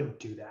could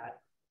do that.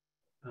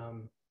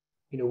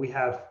 We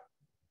have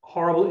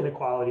horrible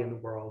inequality in the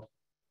world.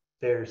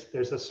 There's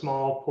a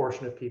small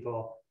portion of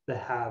people that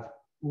have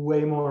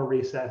way more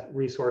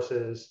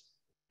resources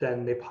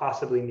than they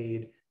possibly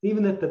need,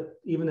 even that they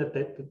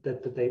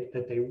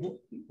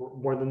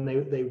more than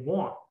they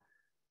want.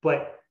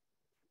 But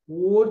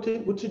what do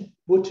you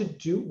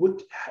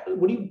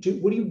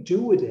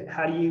do with it?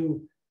 How do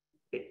you?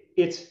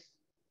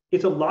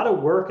 It's a lot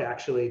of work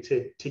actually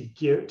to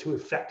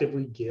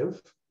effectively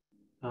give.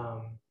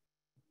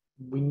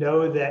 We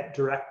know that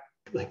direct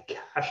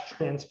cash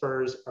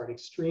transfers are an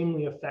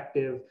extremely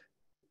effective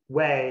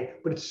way,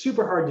 but it's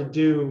super hard to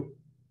do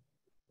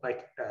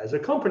as a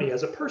company,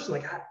 as a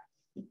person.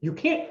 You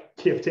can't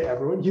give to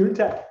everyone.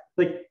 Unitap,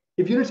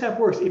 if Unitap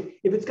works,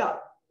 if it's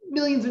got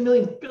millions and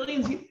millions,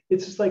 billions,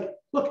 it's just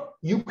look,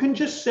 you can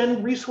just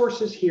send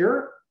resources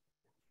here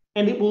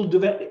and it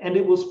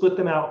will split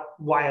them out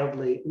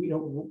widely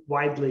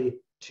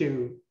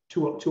to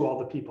all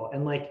the people.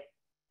 And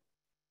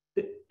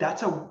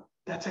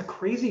that's a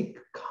crazy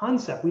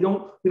concept. We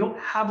don't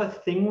have a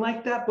thing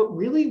like that, but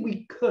really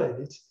we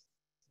could.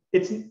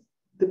 It's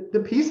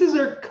the pieces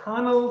are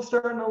kind of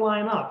starting to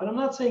line up. And I'm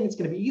not saying it's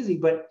going to be easy,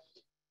 but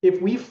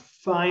if we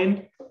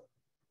find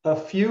a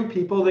few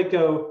people that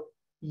go,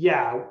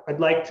 yeah, I'd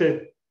like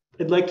to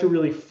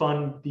really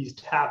fund these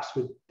taps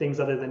with things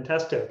other than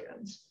test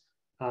tokens.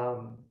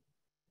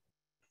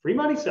 Free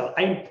money sale.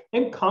 I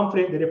am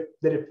confident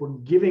that if we're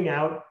giving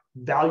out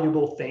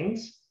valuable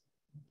things,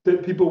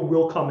 that people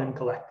will come and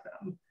collect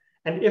them.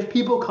 And if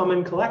people come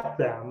and collect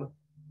them,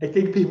 I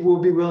think people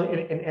will be willing,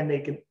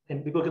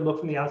 and people can look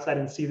from the outside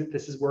and see that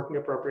this is working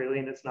appropriately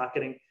and it's not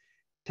getting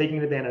taken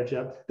advantage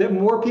of. That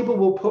more people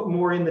will put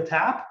more in the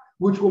tap,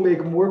 which will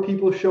make more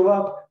people show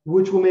up,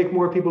 which will make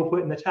more people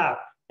put in the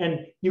tap.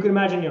 And you can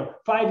imagine,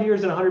 5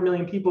 years and 100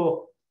 million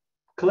people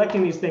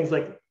collecting these things.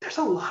 There's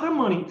a lot of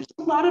money. There's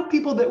a lot of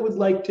people that would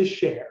like to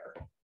share.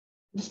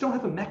 We just don't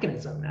have a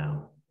mechanism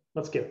now.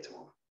 Let's give it to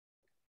them.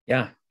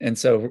 Yeah. And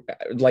so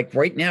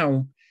right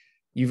now,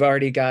 you've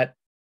already got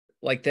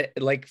like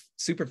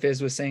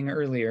Superfizz was saying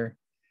earlier,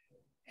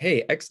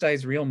 hey, XDAI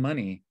is real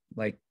money.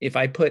 If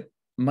I put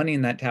money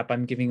in that tap,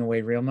 I'm giving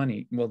away real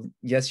money. Well,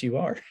 yes, you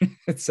are.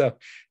 So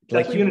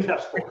that's what you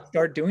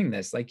start doing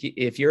this.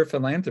 If you're a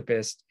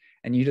philanthropist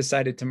and you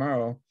decided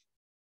tomorrow,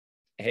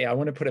 hey, I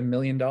want to put $1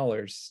 million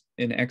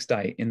in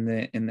XDAI in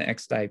the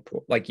XDAI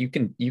pool,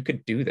 you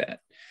could do that.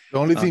 The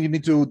only thing you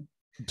need to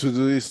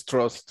do is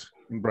trust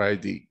in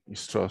BrightID.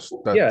 Is trust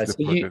that. Yeah, so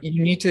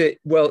you need to,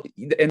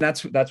 and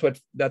that's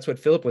what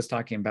Philip was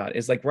talking about.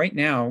 Is right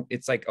now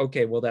it's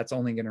okay, well, that's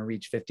only going to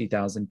reach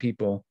 50,000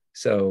 people,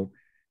 so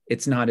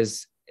it's not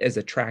as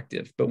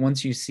attractive. But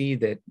once you see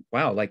that,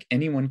 wow,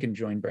 anyone can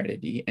join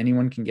BrightID,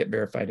 anyone can get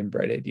verified in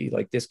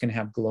BrightID, this can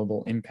have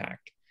global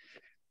impact,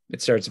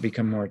 it starts to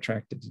become more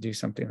attractive to do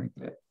something like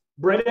that.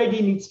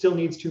 BrightID still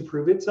needs to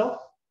prove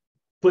itself,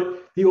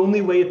 but the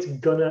only way it's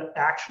gonna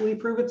actually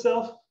prove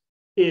itself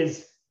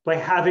is by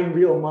having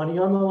real money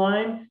on the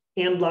line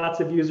and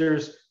lots of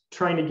users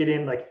trying to get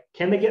in.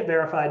 Can they get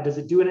verified? Does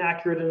it do an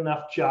accurate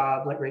enough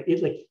job?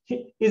 Is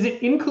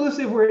it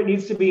inclusive where it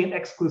needs to be and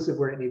exclusive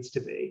where it needs to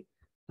be?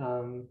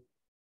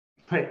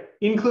 Right,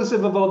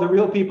 inclusive of all the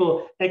real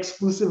people,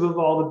 exclusive of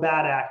all the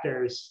bad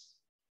actors.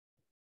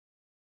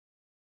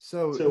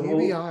 So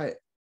UBI,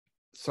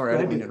 sorry, I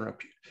didn't mean to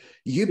interrupt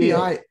you.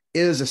 UBI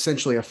is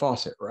essentially a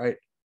faucet, right?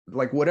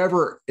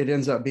 Whatever it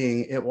ends up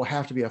being, it will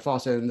have to be a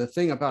faucet. And the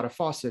thing about a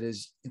faucet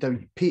is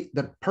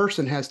the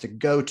person has to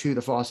go to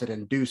the faucet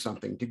and do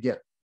something to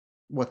get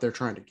what they're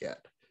trying to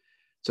get.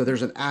 So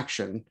there's an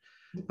action.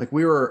 I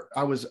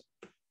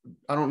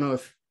don't know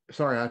if,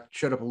 sorry, I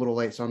showed up a little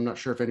late, so I'm not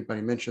sure if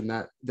anybody mentioned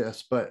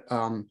but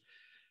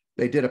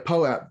they did a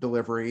POAP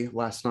delivery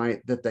last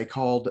night that they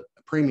called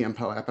premium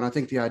POAP. And I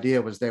think the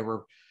idea was they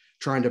were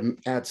trying to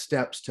add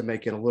steps to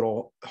make it a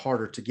little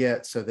harder to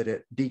get so that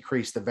it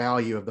decreased the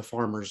value of the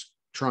farmers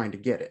trying to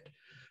get it.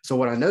 So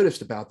what I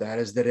noticed about that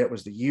is that it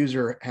was the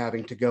user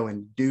having to go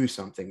and do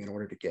something in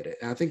order to get it.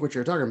 And I think what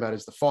you're talking about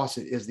is the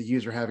faucet is the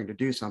user having to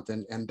do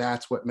something. And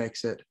that's what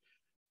makes it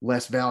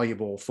less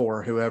valuable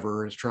for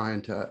whoever is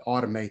trying to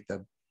automate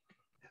the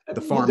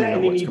farming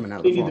of what's coming out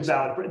of the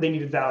faucet. They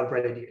need a valid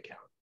BrightID account.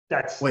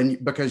 That's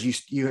because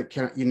you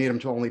need them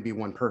to only be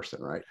one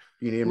person, right?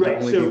 You need them to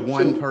only be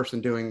one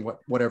person doing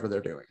whatever they're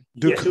doing.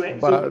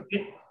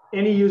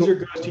 any user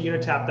goes to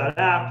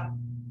unitap.app,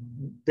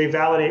 they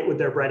validate with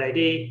their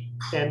BrightID,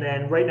 and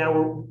then right now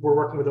we're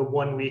working with a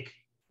 1 week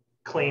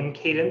claim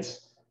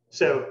cadence.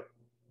 So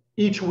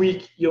each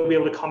week you'll be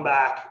able to come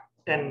back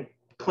and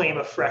claim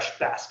a fresh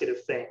basket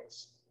of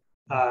things.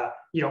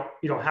 You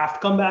don't have to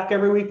come back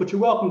every week, but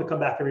you're welcome to come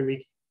back every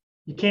week.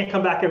 You can't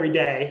come back every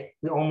day.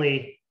 You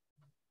only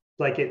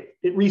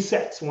it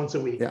resets once a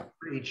week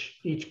for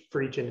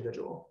each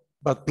individual.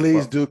 But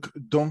please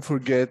don't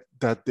forget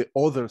that the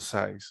other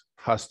side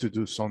has to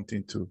do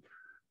something too.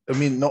 I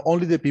mean, not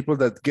only the people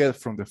that get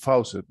from the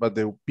faucet, but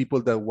the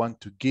people that want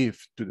to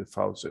give to the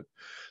faucet.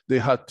 They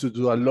had to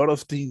do a lot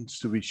of things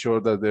to be sure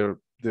that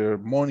their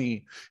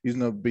money is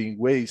not being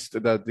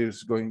wasted, that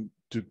it's going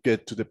to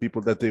get to the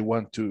people that they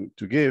want to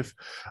give.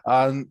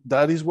 And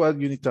that is what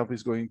Unitap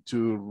is going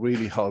to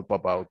really help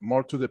about,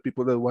 more to the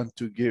people that want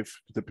to give,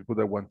 to the people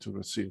that want to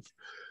receive.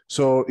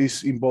 So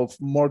it's involved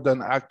more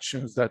than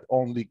actions that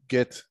only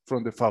get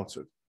from the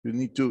faucet. You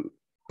need to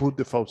put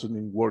the faucet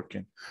in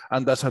working.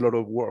 And that's a lot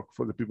of work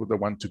for the people that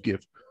want to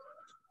give.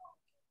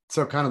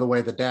 So kind of the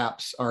way the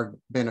dApps are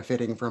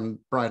benefiting from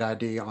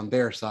BrightID on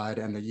their side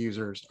and the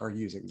users are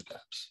using the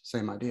dApps.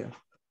 Same idea.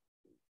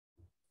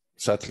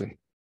 Exactly.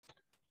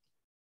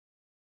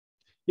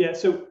 Yeah,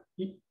 so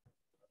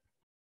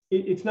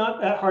it's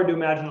not that hard to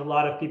imagine a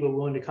lot of people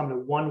willing to come to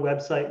one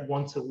website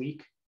once a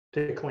week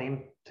to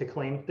claim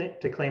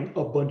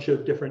a bunch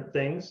of different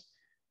things,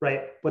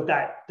 right? But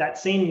that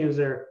same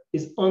user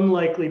is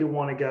unlikely to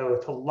want to go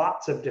to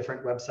lots of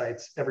different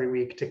websites every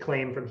week to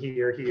claim from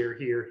here.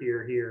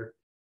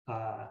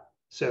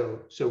 So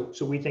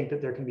we think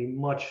that there can be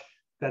much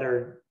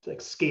better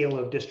scale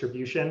of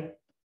distribution,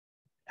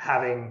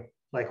 having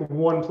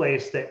one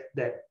place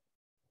that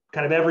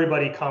kind of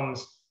everybody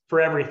comes for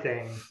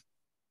everything.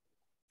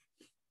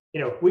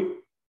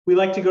 We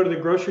like to go to the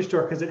grocery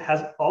store because it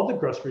has all the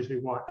groceries we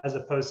want, as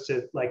opposed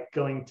to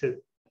going to,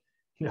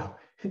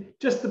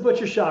 just the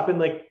butcher shop and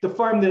the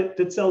farm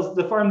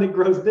the farm that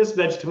grows this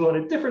vegetable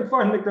and a different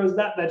farm that grows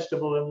that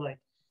vegetable, and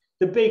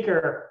the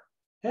baker.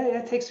 Hey,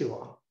 that takes too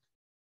long.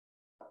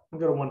 I'll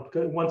go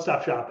to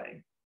one-stop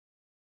shopping.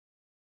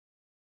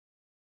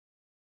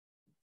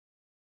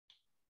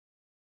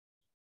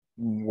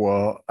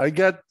 Well, I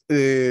got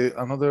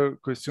another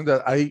question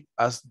that I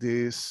asked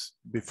this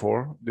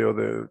before the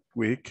other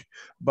week,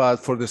 but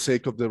for the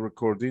sake of the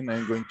recording,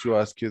 I'm going to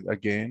ask it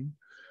again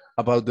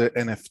about the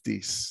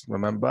NFTs,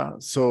 remember?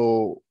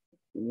 So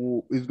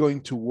it's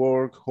going to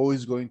work, how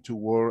is going to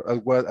work,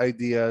 and what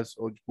ideas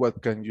or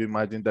what can you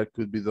imagine that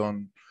could be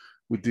done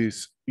with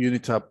this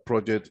Unitap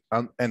project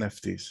and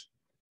NFTs?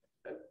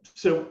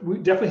 So we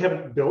definitely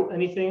haven't built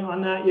anything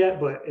on that yet,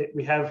 but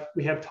we have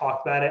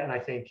talked about it, and I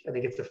think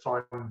it's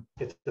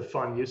a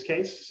fun use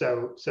case.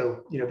 So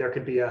there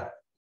could be an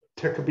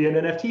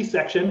NFT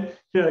section,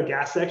 a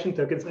gas section,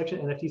 token section,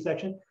 NFT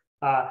section,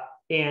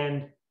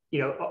 and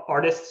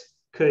artists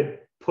could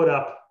put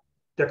up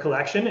their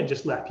collection and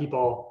just let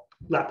people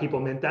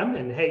mint them,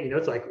 and hey,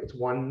 it's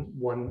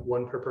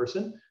one per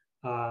person.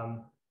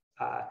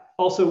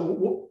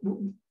 Also,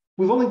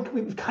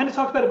 we've kind of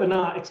talked about it, but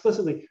not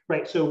explicitly,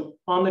 right? So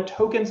on the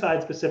token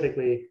side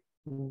specifically,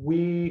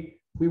 we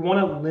want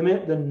to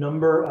limit the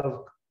number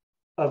of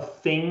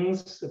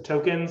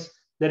tokens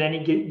that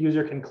any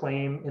user can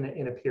claim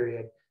in a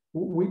period.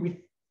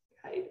 We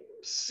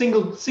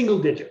single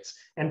digits,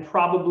 and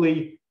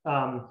probably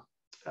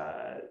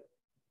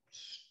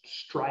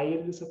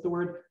stride, is that the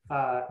word?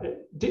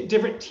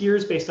 Different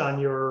tiers based on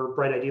your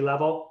BrightID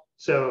level.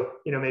 So,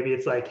 maybe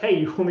it's hey,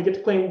 you only get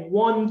to claim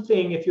one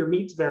thing if your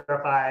meat's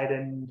verified,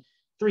 and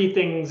 3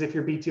 things if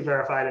you're B2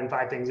 verified, and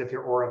 5 things if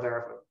you're Aura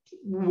verified.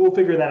 We'll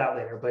figure that out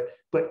later.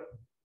 But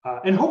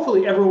and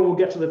hopefully everyone will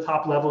get to the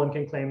top level and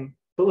can claim.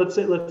 But let's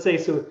say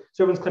so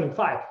everyone's claiming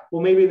 5.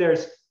 Well, maybe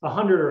there's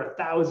 100 or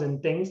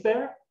 1,000 things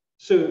there.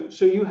 So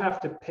you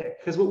have to pick,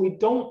 because what we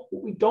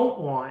don't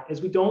want is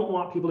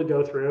people to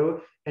go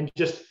through and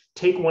just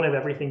take one of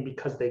everything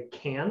because they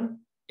can.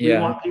 Yeah.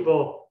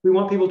 We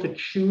want people to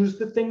choose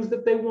the things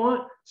that they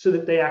want so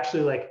that they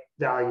actually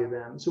value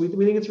them. So we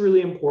think it's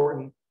really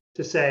important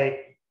to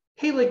say,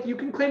 hey, you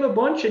can claim a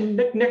bunch,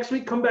 and next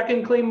week come back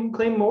and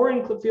claim more,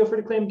 and feel free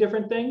to claim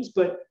different things.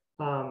 But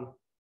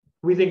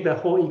we think the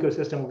whole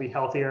ecosystem will be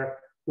healthier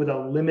with a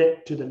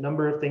limit to the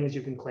number of things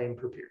you can claim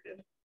per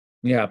period.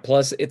 Yeah.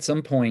 Plus, at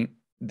some point,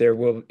 there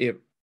will,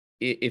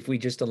 if we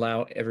just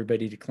allow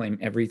everybody to claim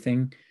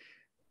everything,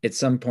 at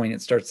some point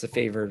it starts to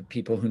favor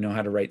people who know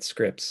how to write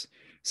scripts.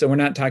 So we're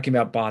not talking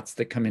about bots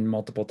that come in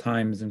multiple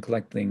times and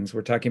collect things.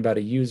 We're talking about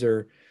a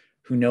user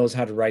who knows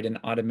how to write an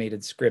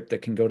automated script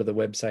that can go to the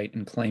website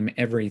and claim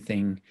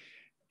everything.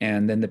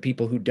 And then the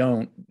people who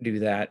don't do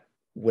that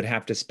would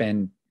have to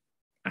spend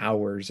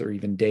hours or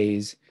even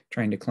days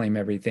trying to claim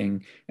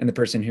everything. And the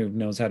person who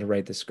knows how to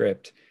write the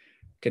script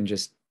can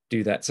just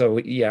do that. So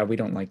yeah, we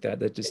don't like that.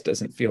 That just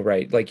doesn't feel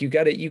right. You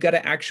got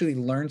to actually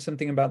learn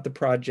something about the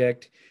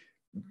project,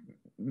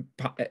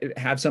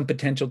 have some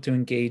potential to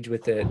engage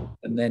with it,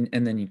 and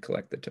then you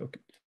collect the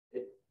token.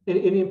 An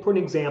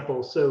important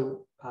example.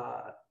 So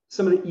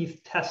some of the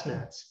ETH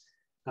testnets,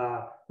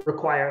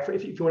 require,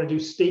 if you want to do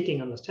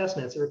staking on those test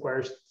nets, it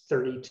requires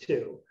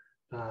 32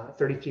 of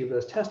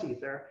those test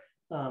ether.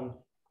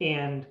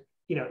 And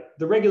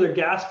the regular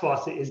gas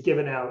faucet is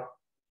given out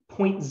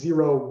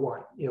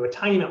 0.01, a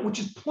tiny amount, which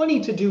is plenty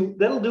to do.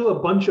 That'll do a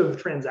bunch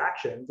of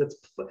transactions. That's,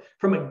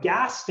 from a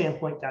gas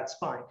standpoint, that's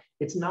fine.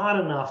 It's not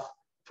enough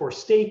for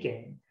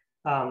staking.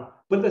 But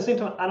at the same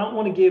time, I don't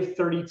want to give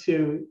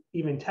 32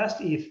 even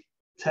test ETH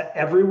to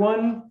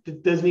everyone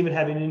that doesn't even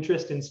have an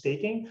interest in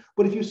staking.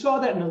 But if you saw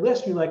that in the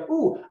list, and you're like,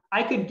 "Ooh,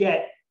 I could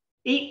get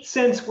 8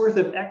 cents worth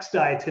of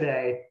XDAI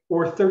today,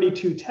 or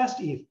 32 test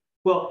ETH."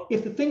 Well,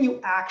 if the thing you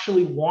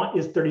actually want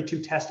is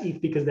 32 test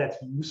ETH because that's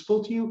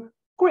useful to you,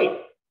 great,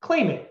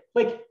 claim it.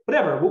 Like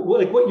whatever,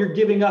 like what you're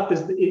giving up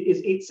is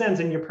 8 cents,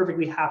 and you're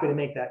perfectly happy to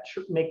make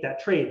that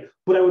trade.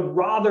 But I would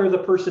rather the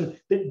person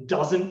that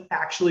doesn't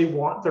actually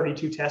want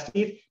 32 test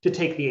ETH to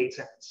take the 8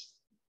 cents.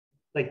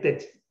 Like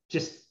that's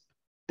just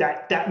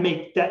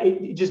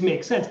it just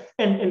makes sense.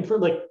 And for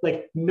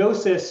like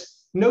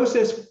Gnosis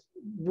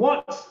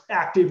wants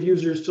active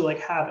users to like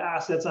have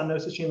assets on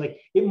Gnosis chain.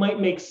 Like it might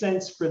make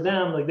sense for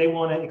them. Like they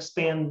want to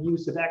expand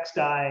use of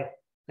XDAI.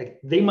 Like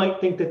they might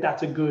think that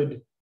that's a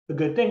good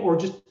thing, or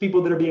just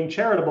people that are being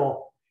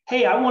charitable.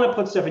 Hey, I want to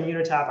put stuff in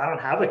Unitap. I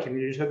don't have a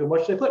community token.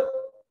 What should I put?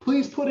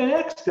 Please put in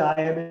XDAI.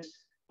 And there's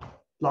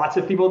lots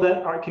of people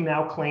that can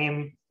now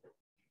claim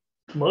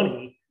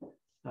money.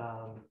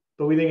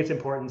 But we think it's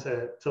important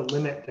to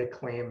limit the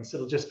claims.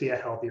 It'll just be a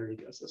healthier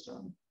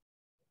ecosystem.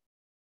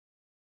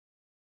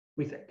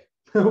 We think.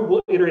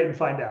 We'll iterate and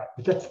find out,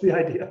 but that's the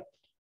idea.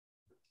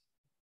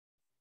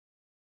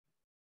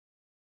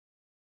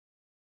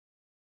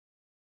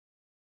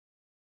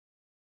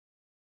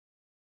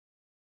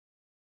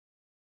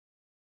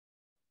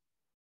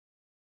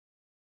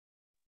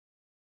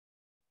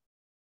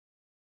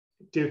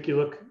 Duke, you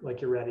look like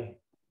you're ready.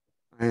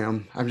 I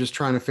am. I'm just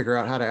trying to figure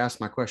out how to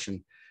ask my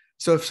question.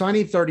 So if I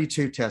need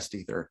 32 test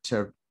ether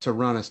to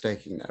run a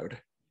staking node,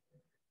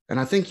 and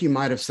I think you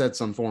might have said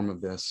some form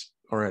of this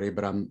already,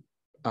 but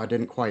I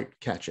didn't quite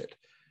catch it.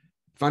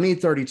 If I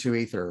need 32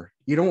 ether,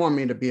 you don't want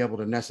me to be able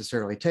to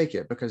necessarily take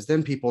it, because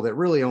then people that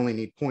really only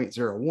need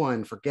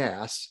 0.01 for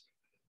gas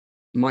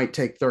might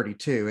take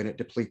 32 and it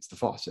depletes the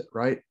faucet,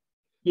 right?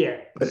 Yeah.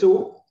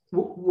 So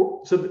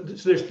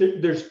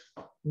there's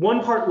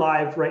one part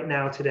live right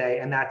now today,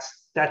 and that's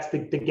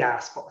the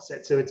gas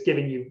faucet. So it's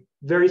giving you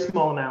very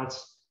small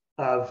amounts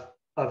of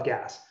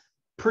gas.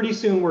 Pretty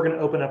soon we're going to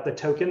open up the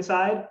token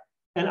side,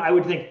 and I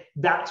would think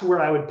that's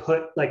where I would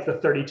put like the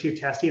 32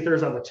 test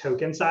ethers on the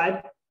token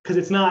side, because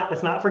it's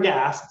not for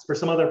gas, it's for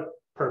some other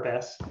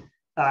purpose.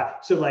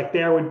 So like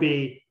there would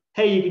be,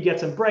 hey, you could get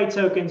some Bright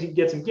tokens, you could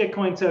get some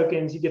Gitcoin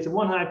tokens, you get some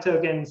OneHive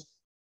tokens,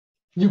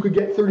 you could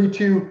get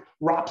 32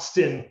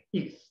 Ropsten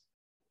ETH.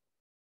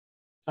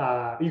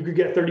 You could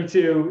get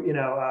 32,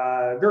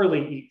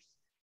 Gurley ETH.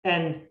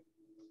 And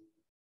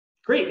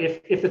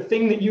great, if the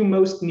thing that you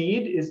most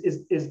need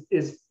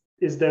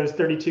is those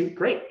 32,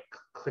 great,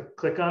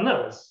 click on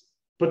those.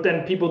 But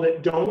then people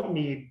that don't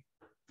need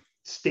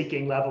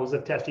staking levels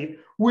of test ETH,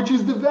 which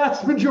is the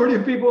vast majority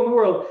of people in the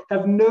world,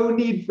 have no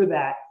need for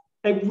that.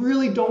 I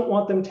really don't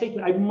want them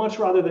taking. I'd much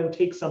rather them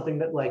take something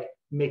that like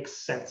makes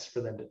sense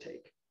for them to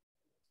take.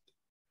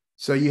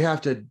 So you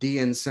have to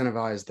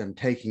de-incentivize them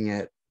taking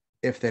it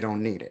if they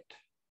don't need it,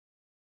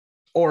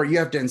 or you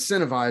have to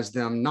incentivize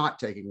them not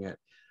taking it.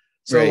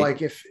 So right.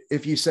 Like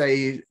if you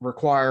say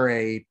require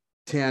a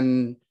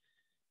 10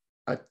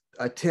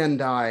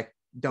 DAI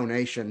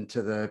donation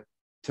to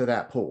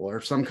that pool,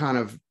 or some kind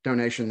of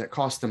donation that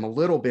costs them a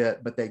little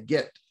bit, but they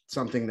get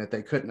something that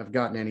they couldn't have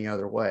gotten any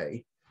other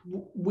way.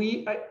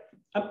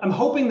 I'm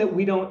hoping that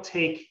we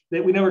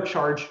never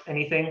charge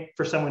anything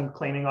for someone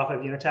claiming off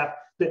of Unitap.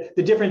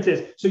 The difference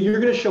is, so you're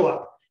going to show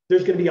up,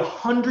 there's going to be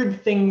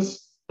 100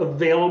 things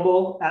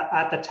available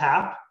at the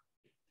tap,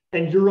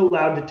 and you're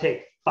allowed to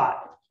take 5.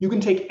 You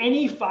can take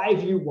any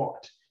 5 you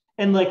want.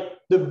 And like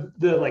the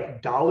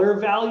like dollar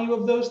value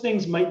of those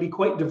things might be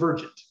quite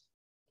divergent.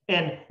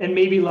 And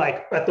maybe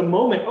like at the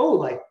moment,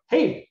 like,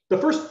 hey, the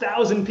first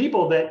 1,000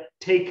 people that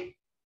take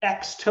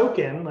X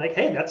token, like,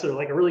 hey, that's a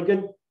really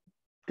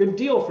good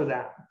deal for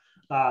that.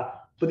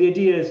 But the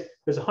idea is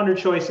there's 100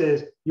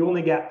 choices, you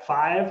only get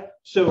 5.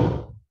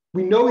 So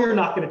we know you're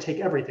not going to take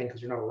everything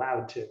because you're not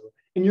allowed to.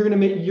 And you're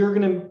going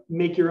to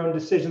make your own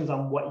decisions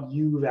on what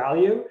you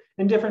value,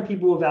 and different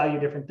people will value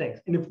different things.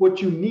 And if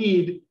what you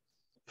need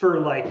for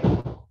like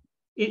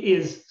it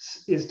is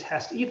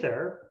test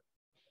ether,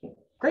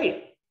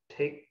 great,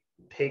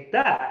 take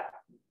that.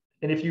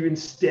 And if you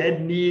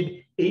instead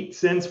need 8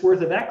 cents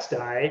worth of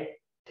XDAI,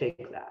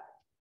 take that.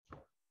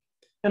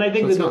 And I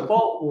think the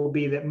default will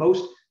be that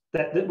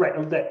that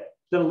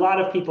a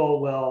lot of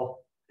people will.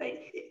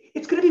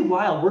 It's going to be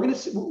wild.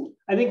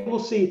 I think we'll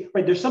see,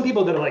 right? There's some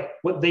people that are like,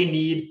 what they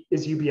need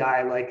is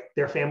UBI, like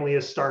their family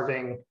is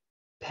starving,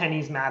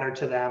 pennies matter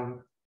to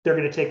them. They're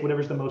going to take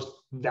whatever's the most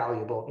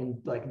valuable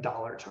in like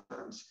dollar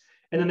terms.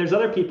 And then there's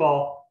other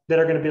people that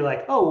are going to be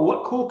like, oh,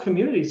 what cool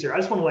communities here. I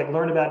just want to like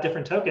learn about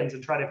different tokens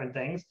and try different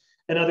things.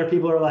 And other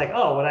people are like,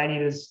 oh, what I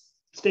need is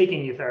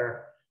staking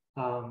Ether.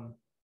 And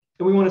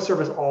we want to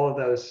service all of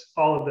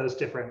those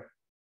different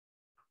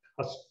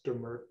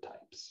customer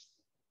types.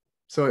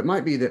 So it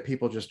might be that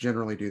people just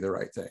generally do the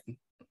right thing.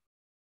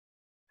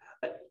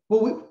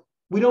 Well,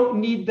 we don't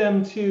need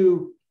them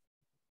to.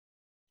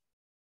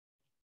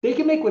 They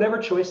can make whatever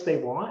choice they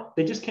want.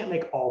 They just can't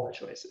make all the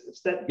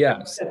choices. That's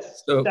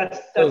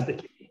the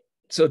key.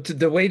 So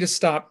the way to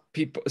stop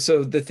people.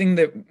 So the thing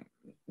that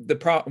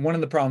one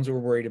of the problems we're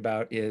worried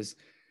about is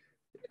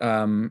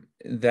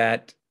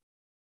that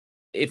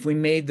if we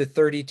made the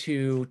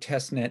 32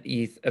 testnet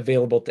ETH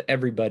available to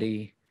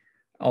everybody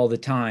all the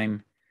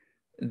time,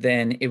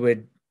 then it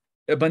would,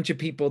 a bunch of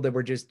people that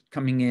were just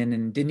coming in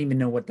and didn't even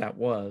know what that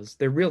was.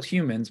 They're real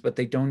humans, but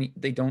they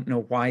don't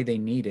know why they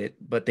need it,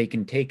 but they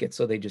can take it,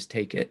 so they just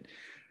take it.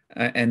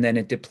 And then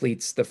it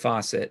depletes the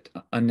faucet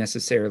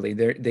unnecessarily.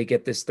 They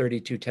get this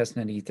 32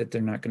 testnet ETH that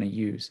they're not going to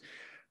use.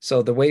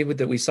 So the way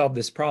that we solve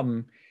this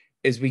problem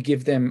is we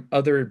give them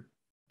other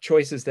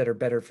choices that are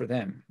better for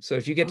them. So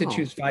if you get to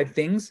choose 5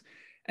 things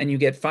and you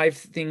get 5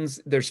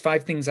 things, there's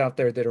 5 things out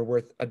there that are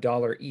worth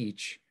 $1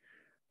 each.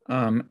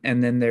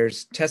 And then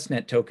there's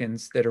testnet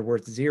tokens that are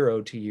worth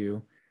 0 to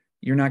you.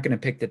 You're not going to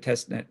pick the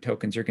testnet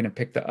tokens. You're going to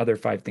pick the other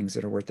 5 things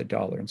that are worth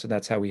 $1. And so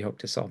that's how we hope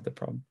to solve the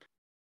problem.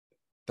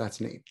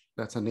 That's neat.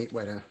 That's a neat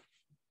way to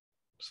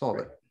solve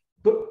it.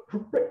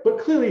 But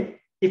clearly,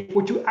 if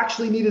what you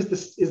actually need is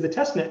the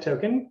testnet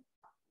token,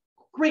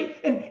 great.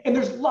 And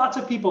there's lots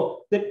of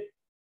people that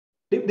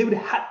they would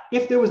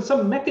if there was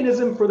some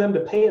mechanism for them to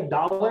pay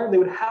 $1, they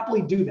would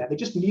happily do that. They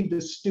just need the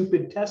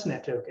stupid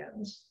testnet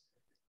tokens.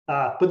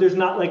 But there's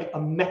not like a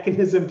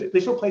mechanism.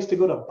 There's no place to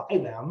go to buy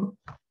them.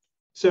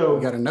 So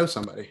you got to know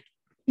somebody.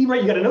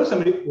 Right, you got to know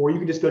somebody, or you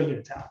can just go to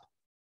Unitap.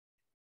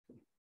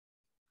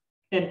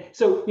 And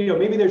so,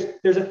 maybe there's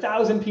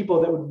 1,000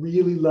 people that would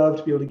really love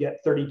to be able to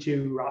get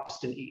 32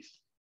 Ropsten ETH.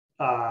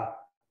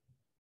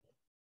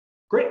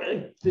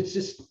 Great. It's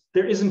just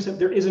there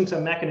isn't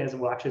a mechanism.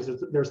 Well, actually,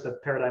 there's the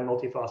Paradigm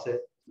multi-faucet,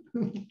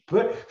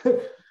 but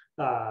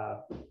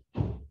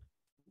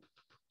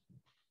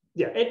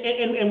yeah,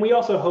 and we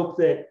also hope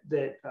that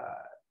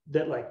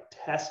like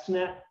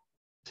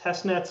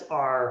testnets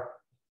are,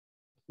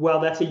 well,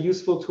 that's a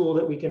useful tool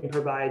that we can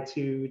provide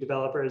to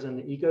developers in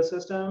the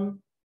ecosystem.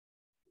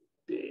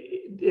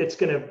 It's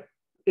gonna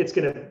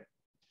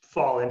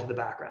fall into the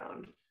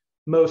background.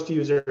 Most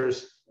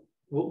users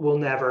will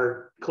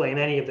never claim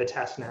any of the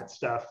testnet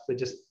stuff. They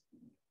just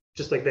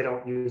like they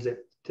don't use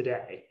it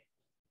today.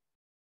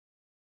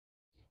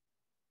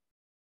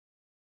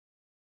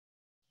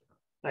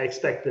 I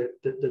expect that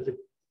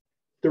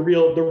the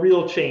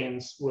real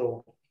chains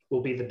will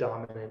be the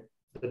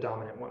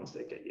dominant ones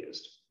that get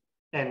used.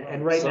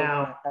 And right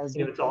now,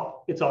 it's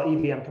all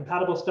EVM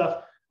compatible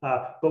stuff.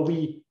 But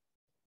we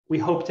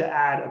hope to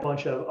add a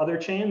bunch of other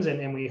chains,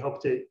 and we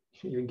hope to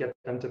get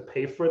them to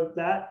pay for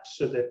that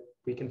so that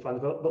we can fund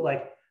the vote. But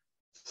like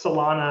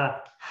Solana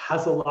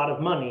has a lot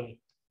of money,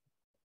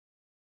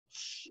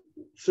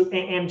 so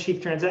and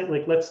cheap transact.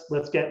 Like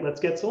let's get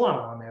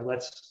Solana on there.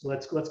 Let's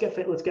get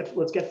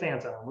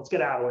Phantom. Let's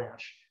get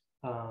Avalanche.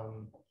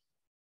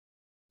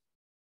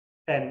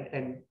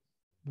 And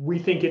we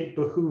think it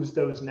behooves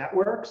those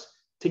networks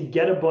to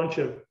get a bunch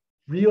of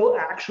real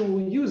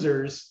actual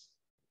users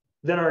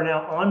that are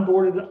now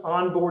onboarded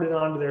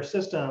onto their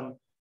system.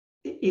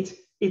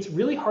 It's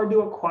really hard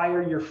to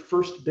acquire your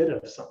first bit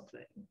of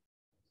something,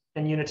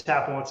 and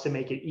Unitap wants to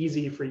make it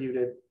easy for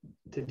you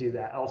to do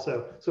that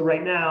also. So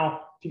right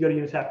now, if you go to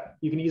Unitap,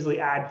 you can easily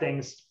add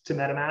things to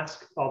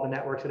MetaMask, all the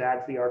networks it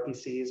adds the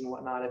RPCs and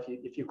whatnot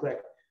if you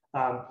click.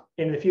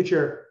 In the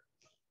future,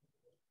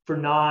 for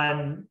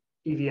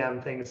non-EVM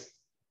things,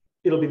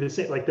 it'll be the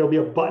same. Like there'll be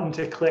a button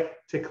to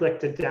click to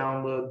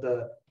download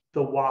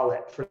the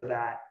wallet for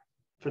that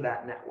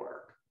network.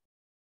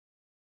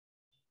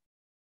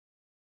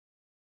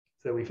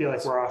 So we feel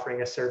like we're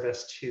offering a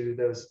service to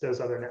those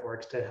other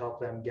networks to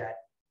help them get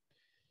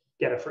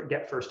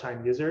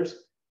first-time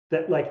users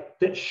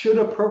that should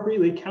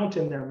appropriately count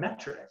in their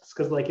metrics,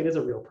 because like it is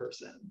a real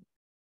person.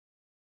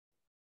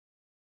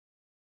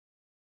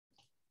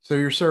 So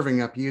you're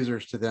serving up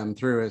users to them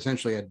through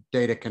essentially a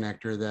data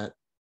connector that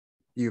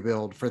you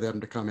build for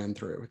them to come in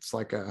through. It's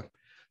like a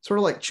sort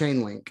of like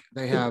Chainlink.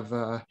 They have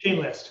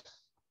Chainlist.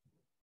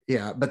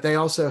 Yeah, but they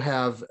also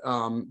have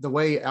the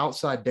way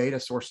outside data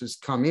sources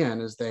come in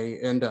is they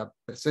end up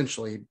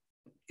essentially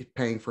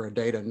paying for a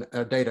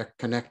data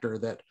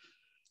connector that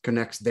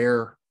connects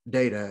their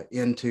data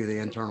into the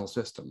internal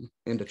system,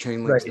 into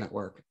Chainlink's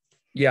network.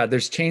 Yeah,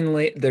 there's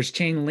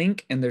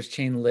Chainlink, and there's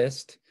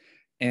Chainlist.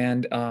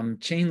 And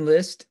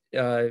Chainlist,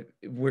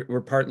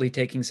 we're partly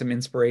taking some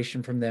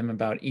inspiration from them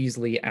about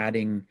easily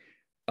adding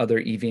other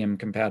EVM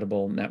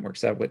compatible networks.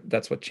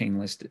 That's what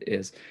Chainlist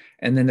is.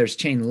 And then there's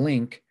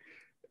Chainlink,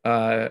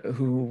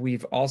 who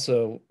we've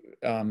also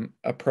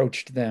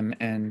approached them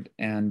and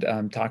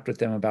talked with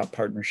them about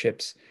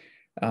partnerships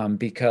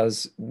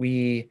because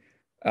they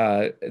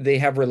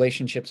have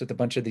relationships with a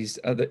bunch of these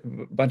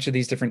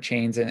different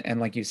chains, and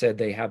like you said,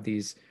 they have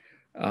these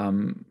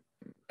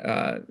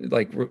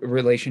like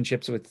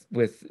relationships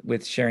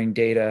with sharing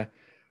data.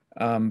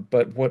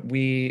 But what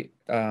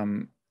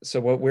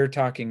what we're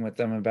talking with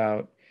them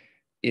about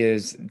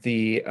is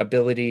the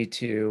ability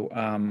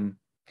to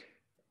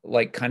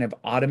like kind of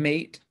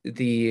automate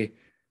the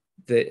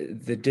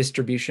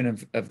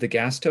distribution of the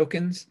gas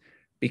tokens,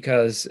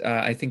 because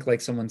I think,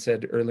 like someone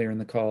said earlier in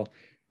the call,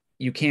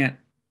 you can't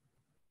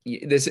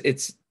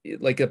it's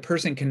like a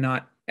person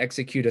cannot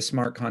execute a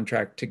smart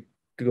contract to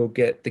go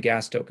get the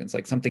gas tokens.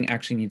 Like something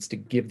actually needs to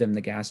give them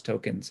the gas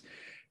tokens,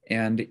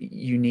 and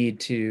you need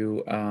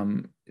to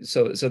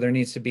so there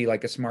needs to be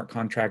like a smart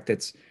contract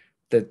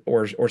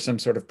or some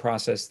sort of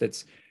process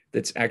that's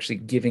actually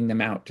giving them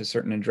out to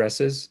certain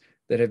addresses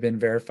that have been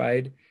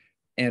verified.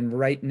 And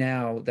right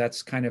now,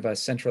 that's kind of a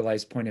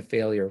centralized point of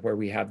failure, where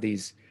we have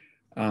these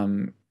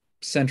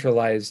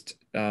centralized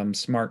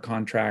smart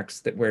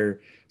contracts where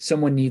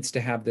someone needs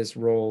to have this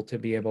role to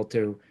be able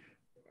to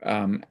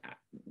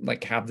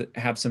like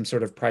have some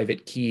sort of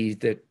private key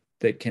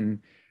that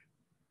can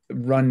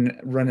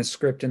run a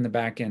script in the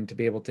back end to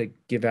be able to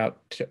give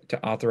out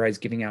to authorize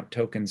giving out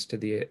tokens to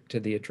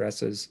the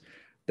addresses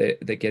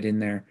that get in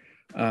there.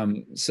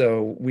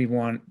 So we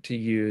want to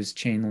use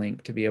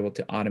Chainlink to be able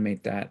to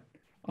automate that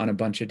on a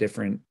bunch of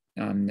different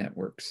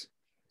networks.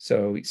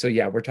 So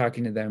yeah, we're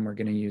talking to them. We're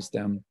going to use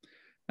them.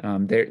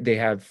 They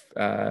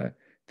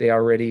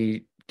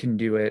already can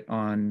do it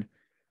on,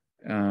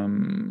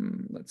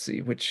 let's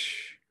see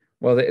which.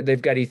 Well,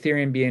 they've got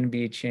Ethereum,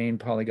 BNB, Chain,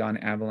 Polygon,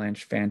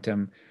 Avalanche,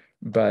 Phantom,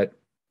 but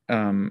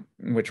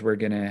which we're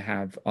going to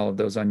have all of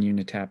those on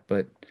Unitap.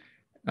 But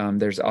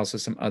there's also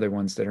some other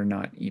ones that are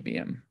not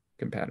EVM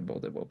compatible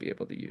that we'll be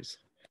able to use.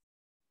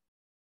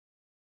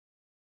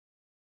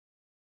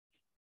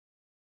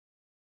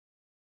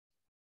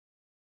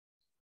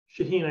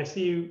 Shaheen, I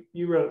see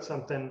you wrote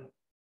something.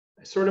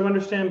 I sort of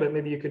understand, but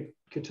maybe you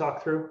could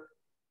talk through.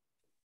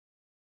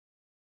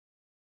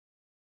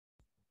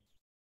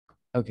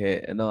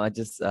 Okay, no, I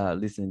just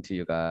listened to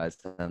you guys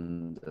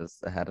and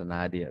just had an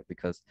idea,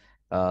 because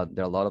there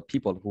are a lot of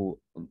people who,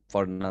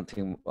 for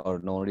nothing or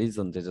no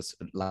reason, they just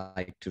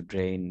like to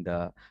drain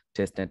the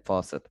testnet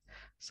faucet.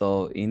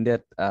 So in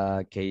that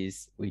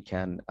case, we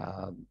can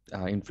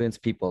influence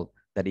people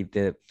that if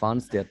they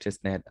funds their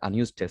testnet,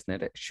 unused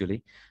testnet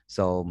actually,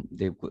 so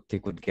they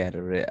could get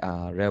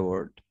a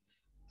reward.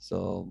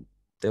 So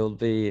there will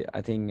be,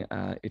 I think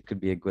it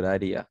could be a good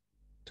idea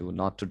to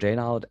not to drain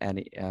out,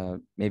 and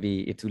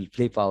maybe it will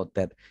flip out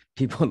that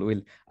people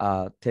will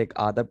take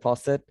other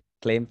faucet,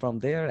 claim from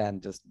there,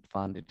 and just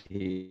fund it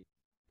here.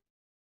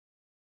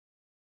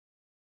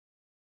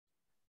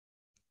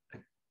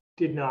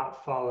 Did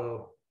not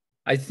follow.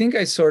 I think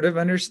I sort of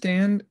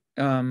understand.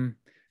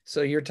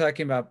 So you're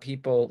talking about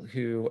people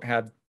who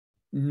have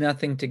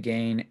nothing to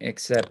gain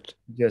except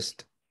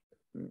just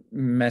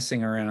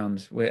messing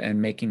around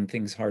and making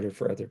things harder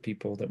for other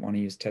people that want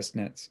to use test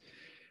nets.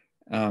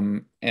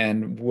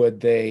 And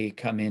would they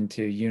come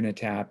into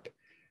Unitap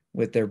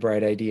with their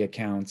BrightID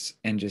accounts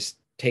and just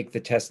take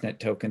the testnet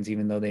tokens,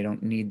 even though they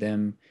don't need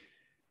them,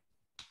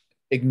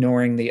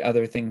 ignoring the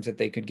other things that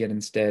they could get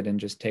instead, and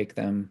just take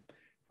them?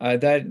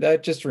 That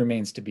just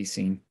remains to be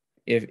seen.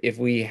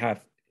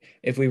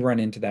 If we run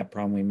into that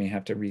problem, we may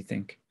have to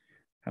rethink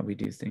how we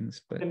do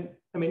things. But and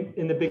I mean,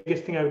 and the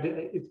biggest thing I would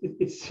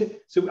it's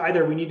so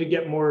either we need to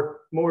get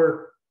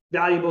more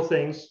valuable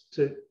things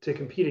to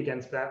compete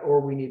against that,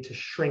 or we need to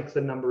shrink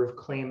the number of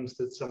claims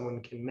that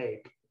someone can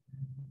make.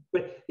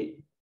 But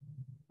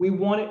we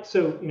want it,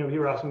 so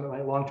here also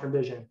my long-term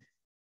vision.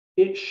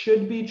 It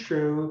should be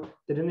true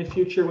that in the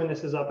future, when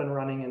this is up and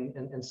running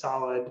and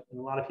solid, and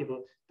a lot of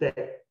people,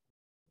 that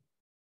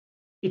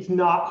it's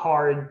not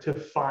hard to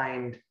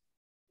find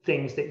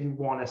things that you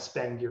want to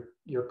spend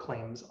your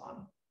claims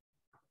on.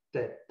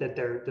 That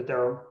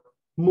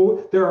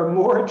there are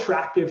more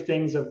attractive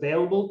things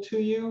available to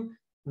you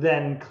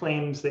than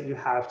claims that you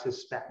have to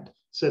spend.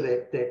 So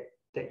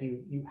that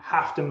you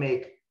have to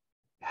make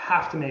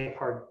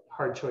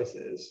hard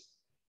choices.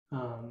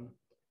 And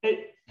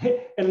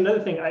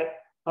another thing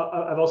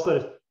I've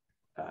also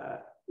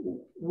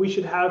we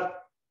should have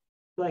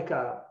like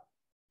a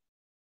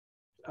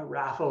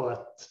raffle,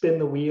 a spin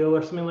the wheel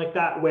or something like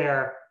that,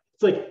 where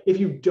it's like if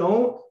you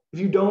don't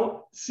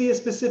see a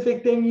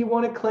specific thing you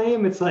want to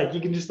claim, it's like you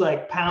can just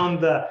like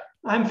pound the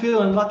I'm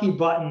feeling lucky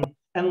button,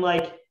 and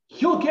like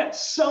you'll get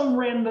some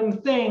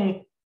random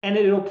thing, and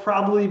it'll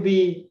probably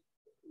be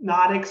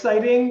not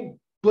exciting,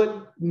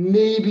 but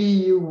maybe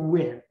you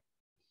win.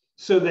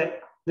 So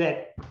that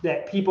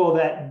people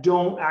that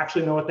don't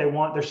actually know what they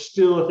want, there's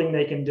still a thing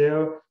they can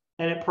do,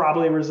 and it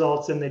probably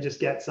results in they just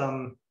get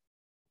some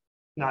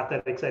not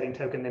that exciting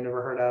token they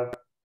never heard of.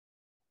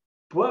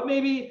 But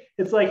maybe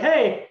it's like,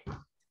 hey,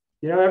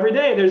 every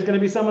day there's going to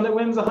be someone that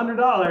wins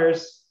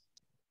 $100.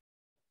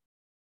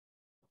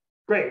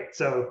 Great.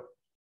 So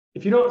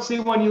if you don't see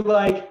one you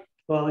like,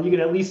 well, you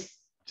can at least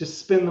just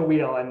spin the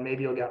wheel and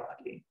maybe you'll get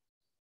lucky.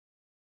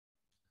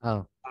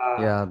 Oh,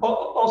 yeah.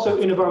 Also,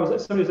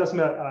 somebody was asking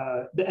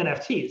about the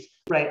NFTs,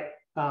 right?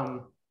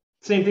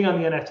 Same thing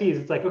on the NFTs.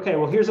 It's like, okay,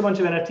 well, here's a bunch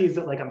of NFTs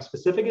that like I'm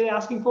specifically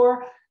asking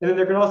for. And then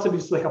there can also be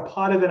just like a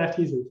pot of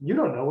NFTs that you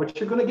don't know what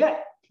you're going to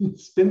get.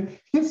 spin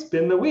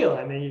the wheel.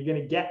 I mean, you're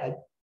going to get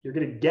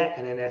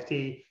an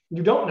NFT.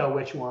 You don't know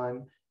which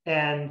one.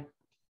 And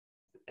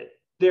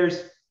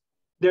there's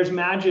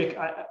magic.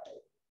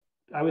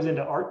 I was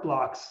into art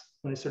blocks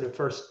when it sort of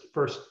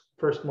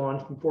first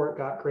launched before it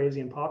got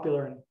crazy and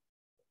popular. And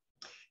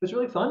it was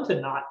really fun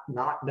to not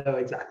know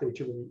exactly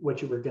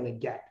what you were going to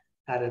get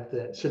out of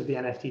the sort of the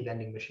NFT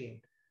vending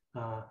machine.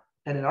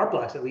 And in art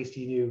blocks, at least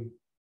you knew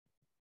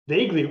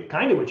vaguely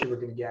kind of what you were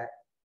going to get.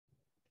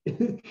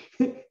 in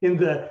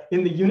the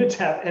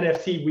Unitap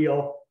NFT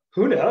wheel,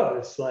 who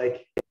knows?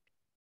 Like,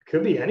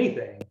 could be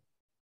anything.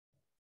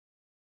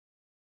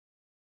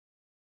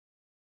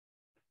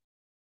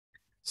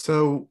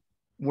 So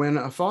when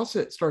a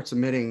faucet starts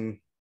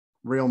emitting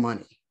real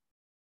money,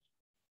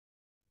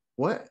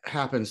 what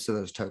happens to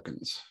those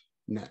tokens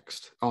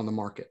next on the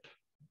market?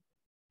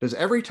 Does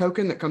every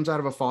token that comes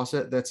out of a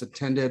faucet that's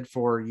intended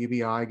for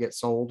UBI get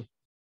sold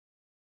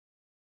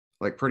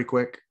like pretty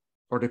quick?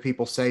 Or do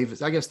people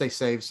save? I guess they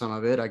save some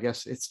of it. I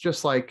guess it's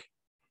just like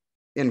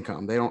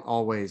income. They don't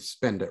always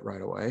spend it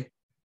right away.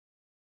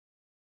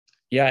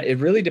 Yeah, it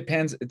really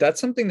depends. That's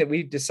something that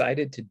we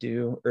decided to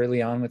do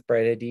early on with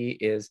BrightID,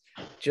 is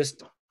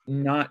just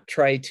not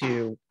try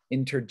to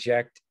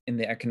interject in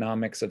the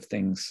economics of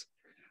things.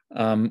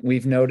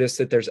 We've noticed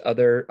that there's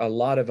a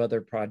lot of other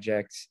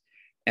projects,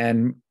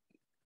 and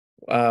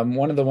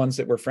one of the ones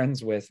that we're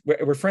friends with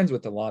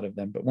a lot of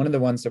them, but one of the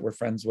ones that we're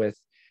friends with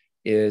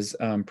is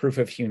Proof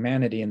of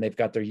Humanity, and they've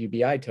got their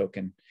UBI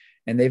token,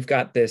 and they've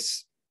got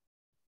this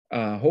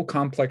whole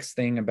complex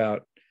thing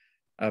about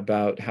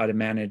how to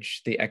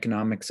manage the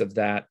economics of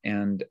that,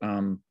 and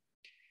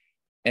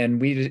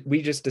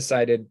we just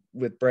decided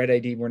with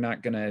BrightID we're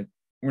not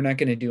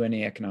gonna do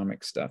any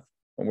economic stuff.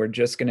 We're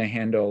just gonna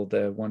handle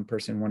the one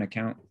person, one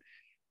account,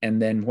 and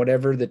then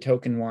whatever the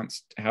token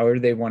wants, however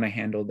they want to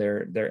handle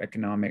their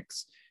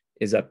economics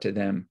is up to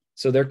them.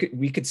 So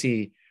we could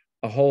see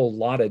a whole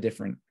lot of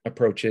different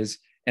approaches,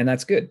 and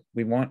that's good.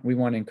 We want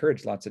to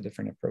encourage lots of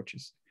different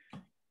approaches.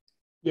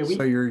 Yeah.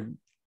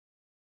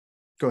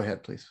 Go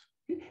ahead, please.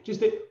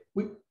 Just that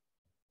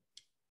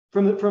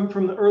from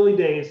the early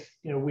days,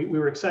 we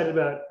were excited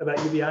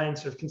about UBI and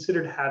sort of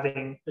considered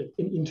having an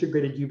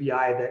integrated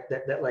UBI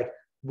that like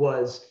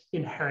was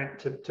inherent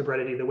to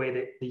BrightID the way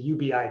that the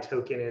UBI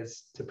token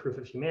is to Proof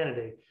of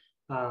Humanity.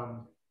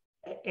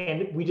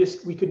 And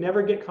we could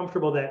never get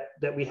comfortable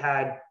that we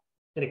had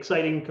an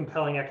exciting,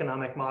 compelling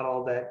economic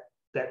model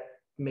that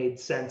made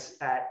sense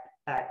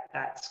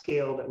at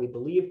scale that we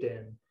believed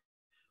in.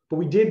 But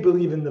we did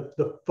believe in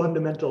the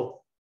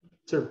fundamental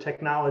sort of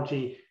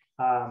technology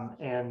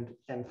and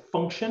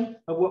function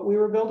of what we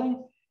were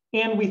building.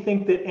 And we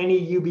think that any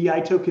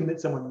UBI token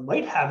that someone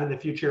might have in the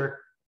future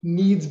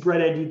needs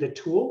BrightID, the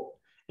tool.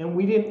 And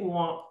we didn't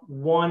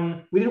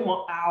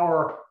want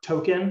our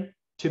token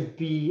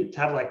to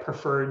have like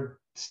preferred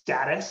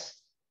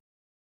status.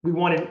 We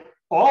wanted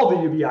all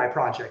the UBI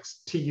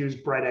projects to use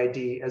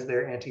BrightID as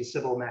their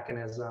anti-Sybil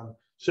mechanism.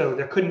 So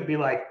there couldn't be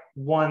like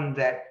one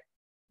that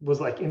was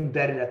like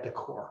embedded at the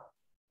core.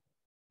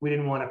 We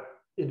didn't want to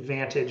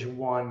advantage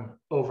one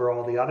over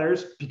all the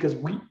others because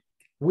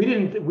we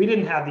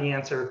didn't have the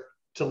answer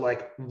to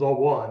like the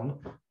one,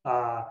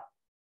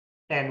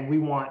 and we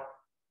want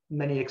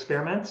many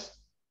experiments.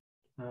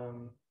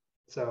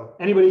 So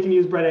anybody can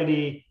use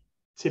BrightID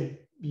and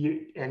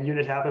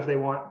Unitap if they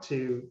want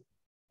to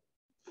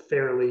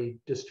fairly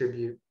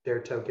distribute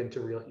their token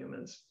to real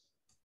humans.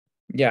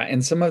 Yeah,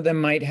 and some of them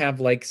might have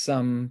like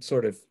some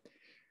sort of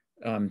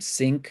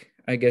sync,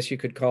 I guess you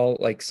could call,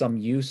 like some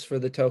use for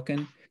the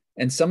token.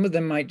 And some of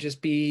them might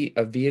just be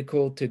a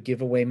vehicle to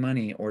give away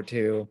money, or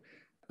to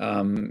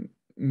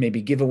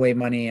maybe give away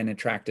money and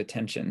attract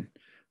attention,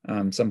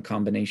 some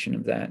combination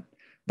of that.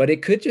 But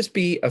it could just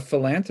be a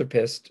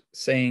philanthropist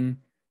saying,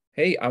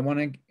 hey,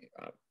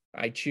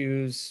 I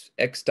choose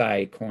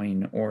XDAI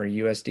coin or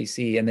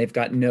USDC, and they've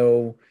got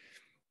no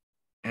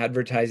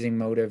advertising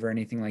motive or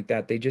anything like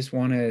that. They just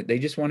want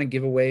to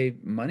give away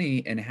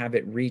money and have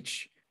it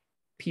reach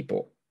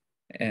people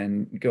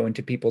and go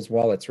into people's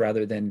wallets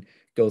rather than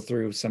go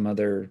through some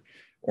other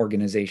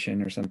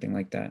organization or something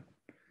like that.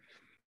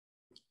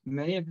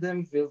 Many of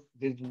them will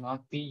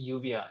not be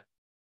UBI.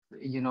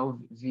 We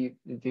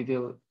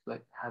will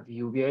like have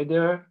UBI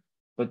there,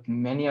 but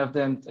many of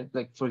them,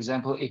 like for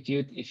example, if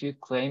you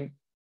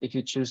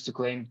choose to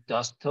claim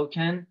Dust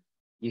token,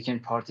 you can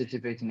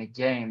participate in a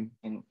game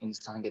in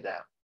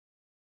Sangedao.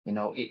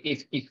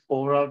 If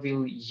Aura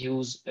will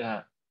use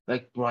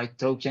like Bright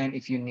token,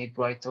 if you need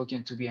Bright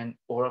token to be an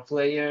Aura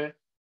player,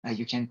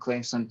 you can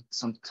claim some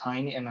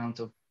tiny amount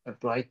of a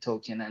Bright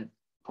token and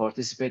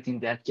participate in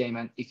that game.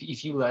 And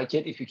if you like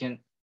it, if you can,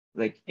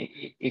 like,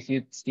 if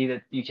you see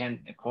that you can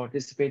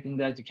participate in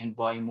that, you can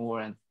buy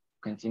more and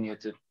continue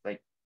to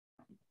like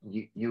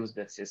use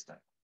that system.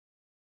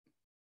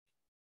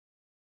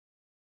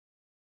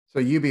 So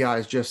UBI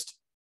is just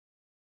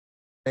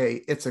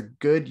it's a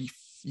good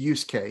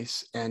use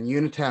case, and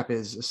Unitap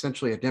is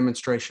essentially a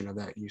demonstration of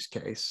that use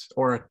case,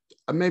 or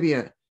maybe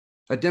a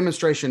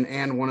demonstration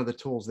and one of the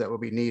tools that will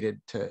be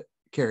needed to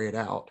carry it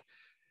out.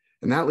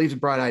 And that leaves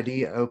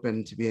BrightID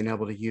open to being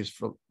able to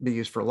be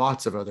used for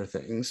lots of other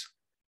things,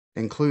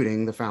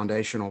 including the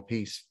foundational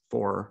piece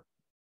for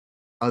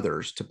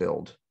others to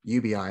build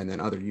UBI and then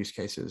other use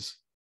cases.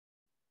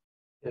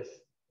 Yes.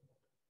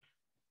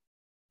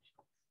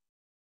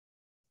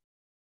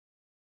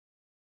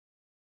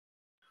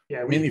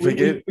 Yeah, we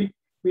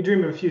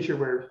dream of a future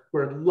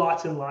where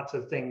lots and lots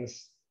of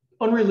things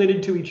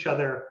unrelated to each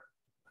other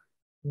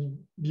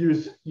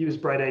use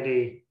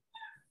BrightID,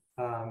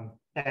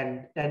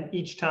 and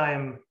each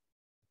time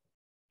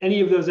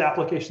any of those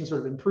applications sort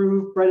of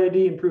improve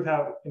BrightID, improve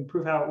how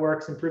it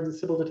works, improve the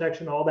Sybil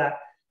detection, all that,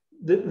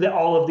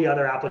 all of the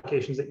other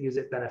applications that use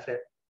it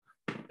benefit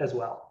as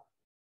well.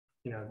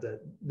 You know,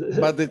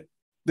 but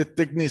the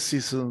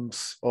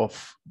technicisms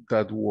of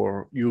that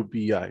word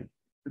UBI.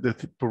 The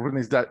problem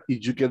is that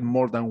if you get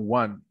more than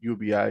one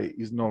UBI,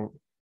 is not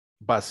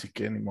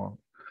basic anymore.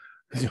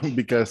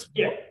 Because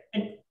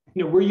and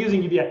we're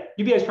using UBI.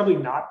 UBI is probably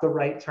not the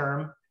right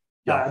term.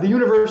 Yeah. The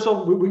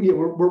universal,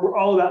 we're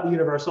all about the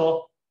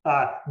universal.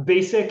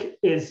 Basic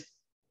is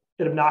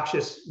an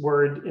obnoxious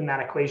word in that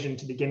equation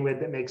to begin with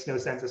that makes no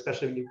sense,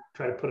 especially when you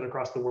try to put it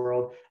across the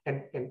world.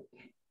 And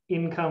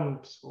income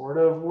sort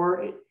of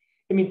word.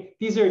 I mean,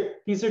 these are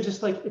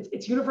just like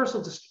it's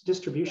universal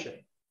distribution.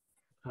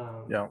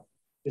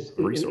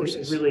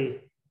 Resources. Is really,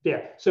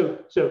 yeah. So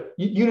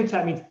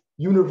Unitap means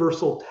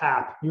universal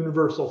tap,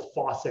 universal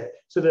faucet.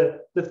 So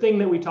the thing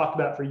that we talked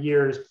about for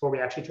years before we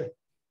actually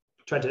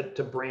tried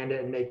to brand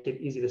it and make it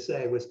easy to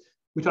say was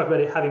we talked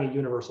about it having a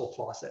universal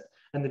faucet,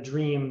 and the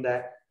dream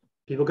that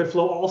people could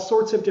flow all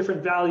sorts of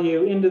different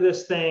value into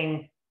this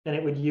thing, and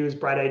it would use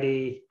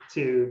BrightID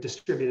to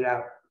distribute it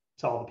out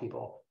to all the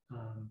people.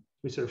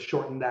 We sort of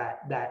shortened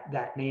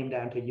that name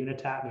down to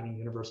Unitap, meaning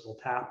universal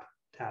tap.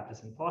 Tap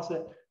as in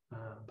faucet.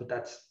 But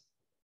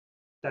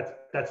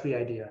that's the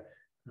idea.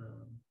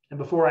 And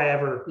before I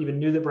ever even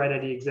knew that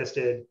BrightID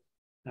existed,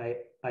 I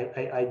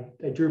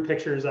drew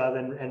pictures of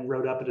and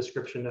wrote up a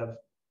description of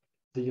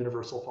the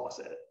universal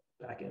faucet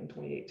back in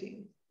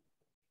 2018.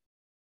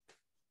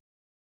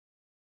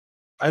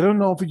 I don't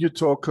know if you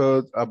talk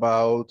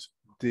about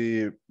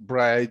the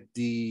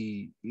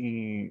BrightID.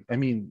 I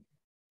mean,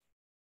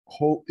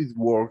 how it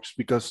works,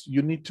 because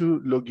you need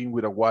to log in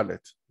with a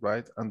wallet,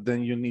 right? And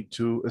then you need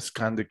to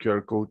scan the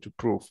QR code to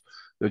prove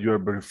that you are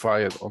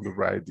verified on the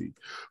BrightID.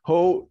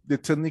 How the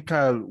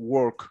technical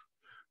work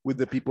with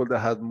the people that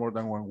had more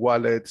than one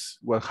wallet,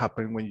 what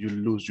happened when you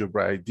lose your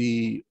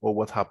BrightID, or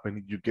what happened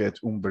if you get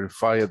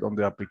unverified on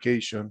the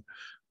application,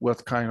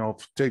 what kind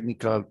of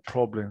technical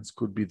problems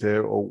could be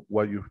there, or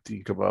what you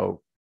think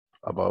about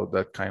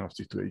that kind of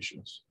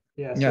situations?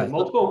 Yeah, so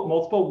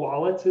multiple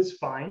wallets is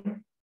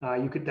fine.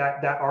 You could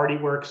that already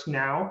works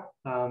now.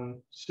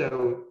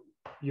 So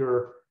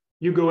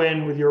you go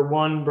in with your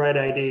one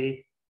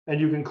BrightID,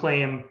 and you can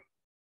claim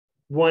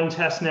one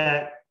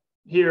testnet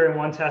here and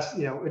one test.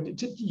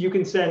 You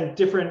can send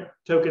different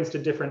tokens to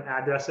different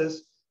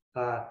addresses,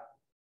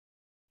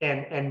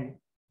 and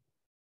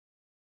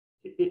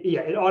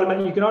you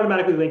can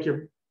automatically link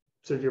your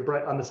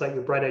on the site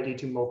your BrightID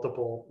to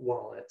multiple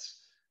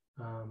wallets.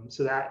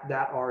 So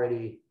that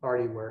already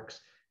works.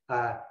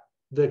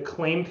 The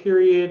claim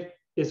period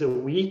is a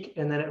week,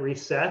 and then it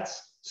resets.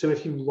 So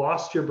if you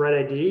lost your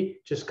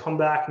BrightID, just come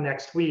back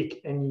next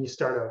week and you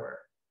start over.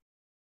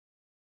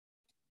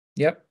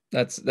 Yep,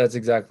 that's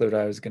exactly what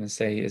I was going to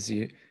say. Is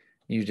you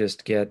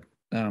just get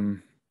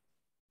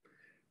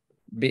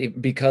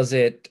because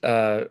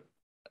the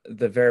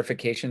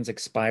verifications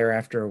expire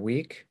after a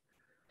week.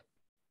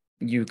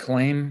 You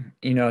claim,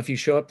 if you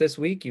show up this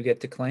week, you get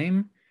to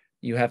claim.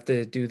 You have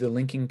to do the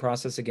linking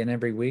process again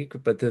every week,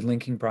 but the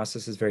linking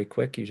process is very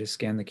quick. You just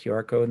scan the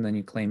QR code and then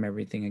you claim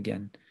everything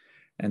again.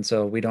 And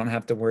so we don't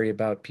have to worry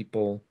about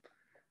people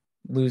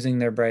losing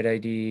their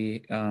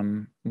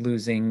BrightID,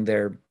 losing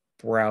their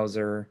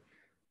browser,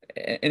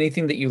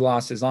 anything that you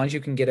lost. As long as you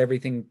can get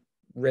everything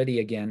ready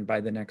again by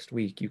the next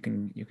week, you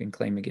can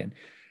claim again.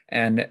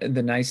 And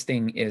the nice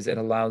thing is it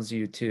allows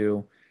you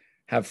to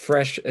have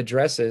fresh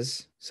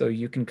addresses, so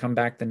you can come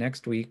back the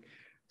next week.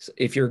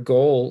 If your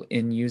goal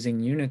in using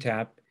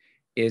Unitap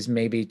is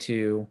maybe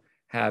to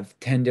have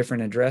 10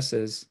 different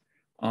addresses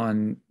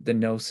on the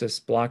Gnosis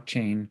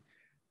blockchain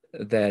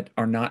that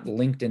are not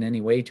linked in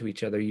any way to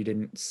each other, you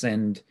didn't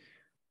send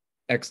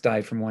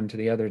XDAI from one to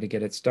the other to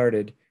get it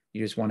started,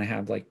 you just want to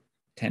have like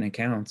 10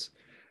 accounts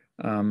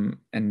and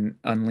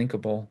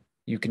unlinkable,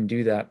 you can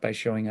do that by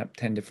showing up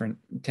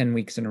 10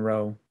 weeks in a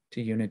row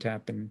to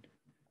Unitap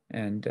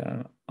and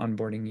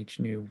onboarding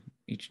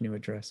each new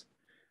address.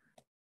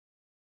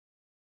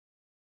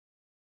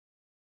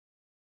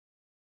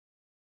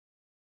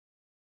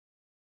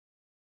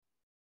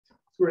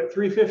 We're at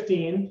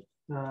 3:15.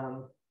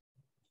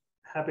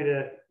 Happy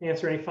to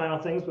answer any final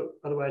things, but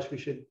otherwise we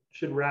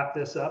should wrap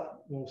this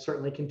up. We'll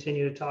certainly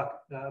continue to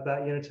talk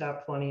about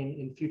Unitap plenty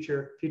in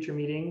future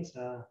meetings.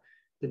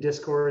 The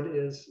Discord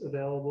is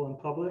available in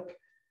public.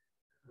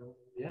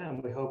 Yeah,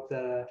 and we hope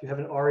that if you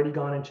haven't already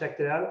gone and checked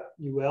it out,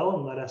 you will,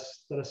 and let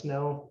us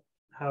know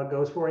how it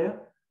goes for you.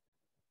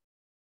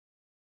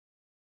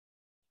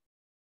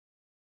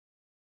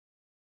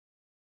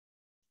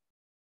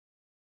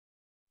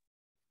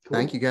 Cool.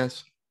 Thank you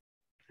guys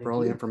Thank for all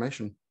the you.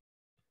 information.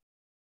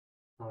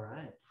 All right,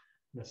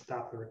 I'm gonna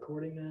stop the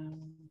recording now.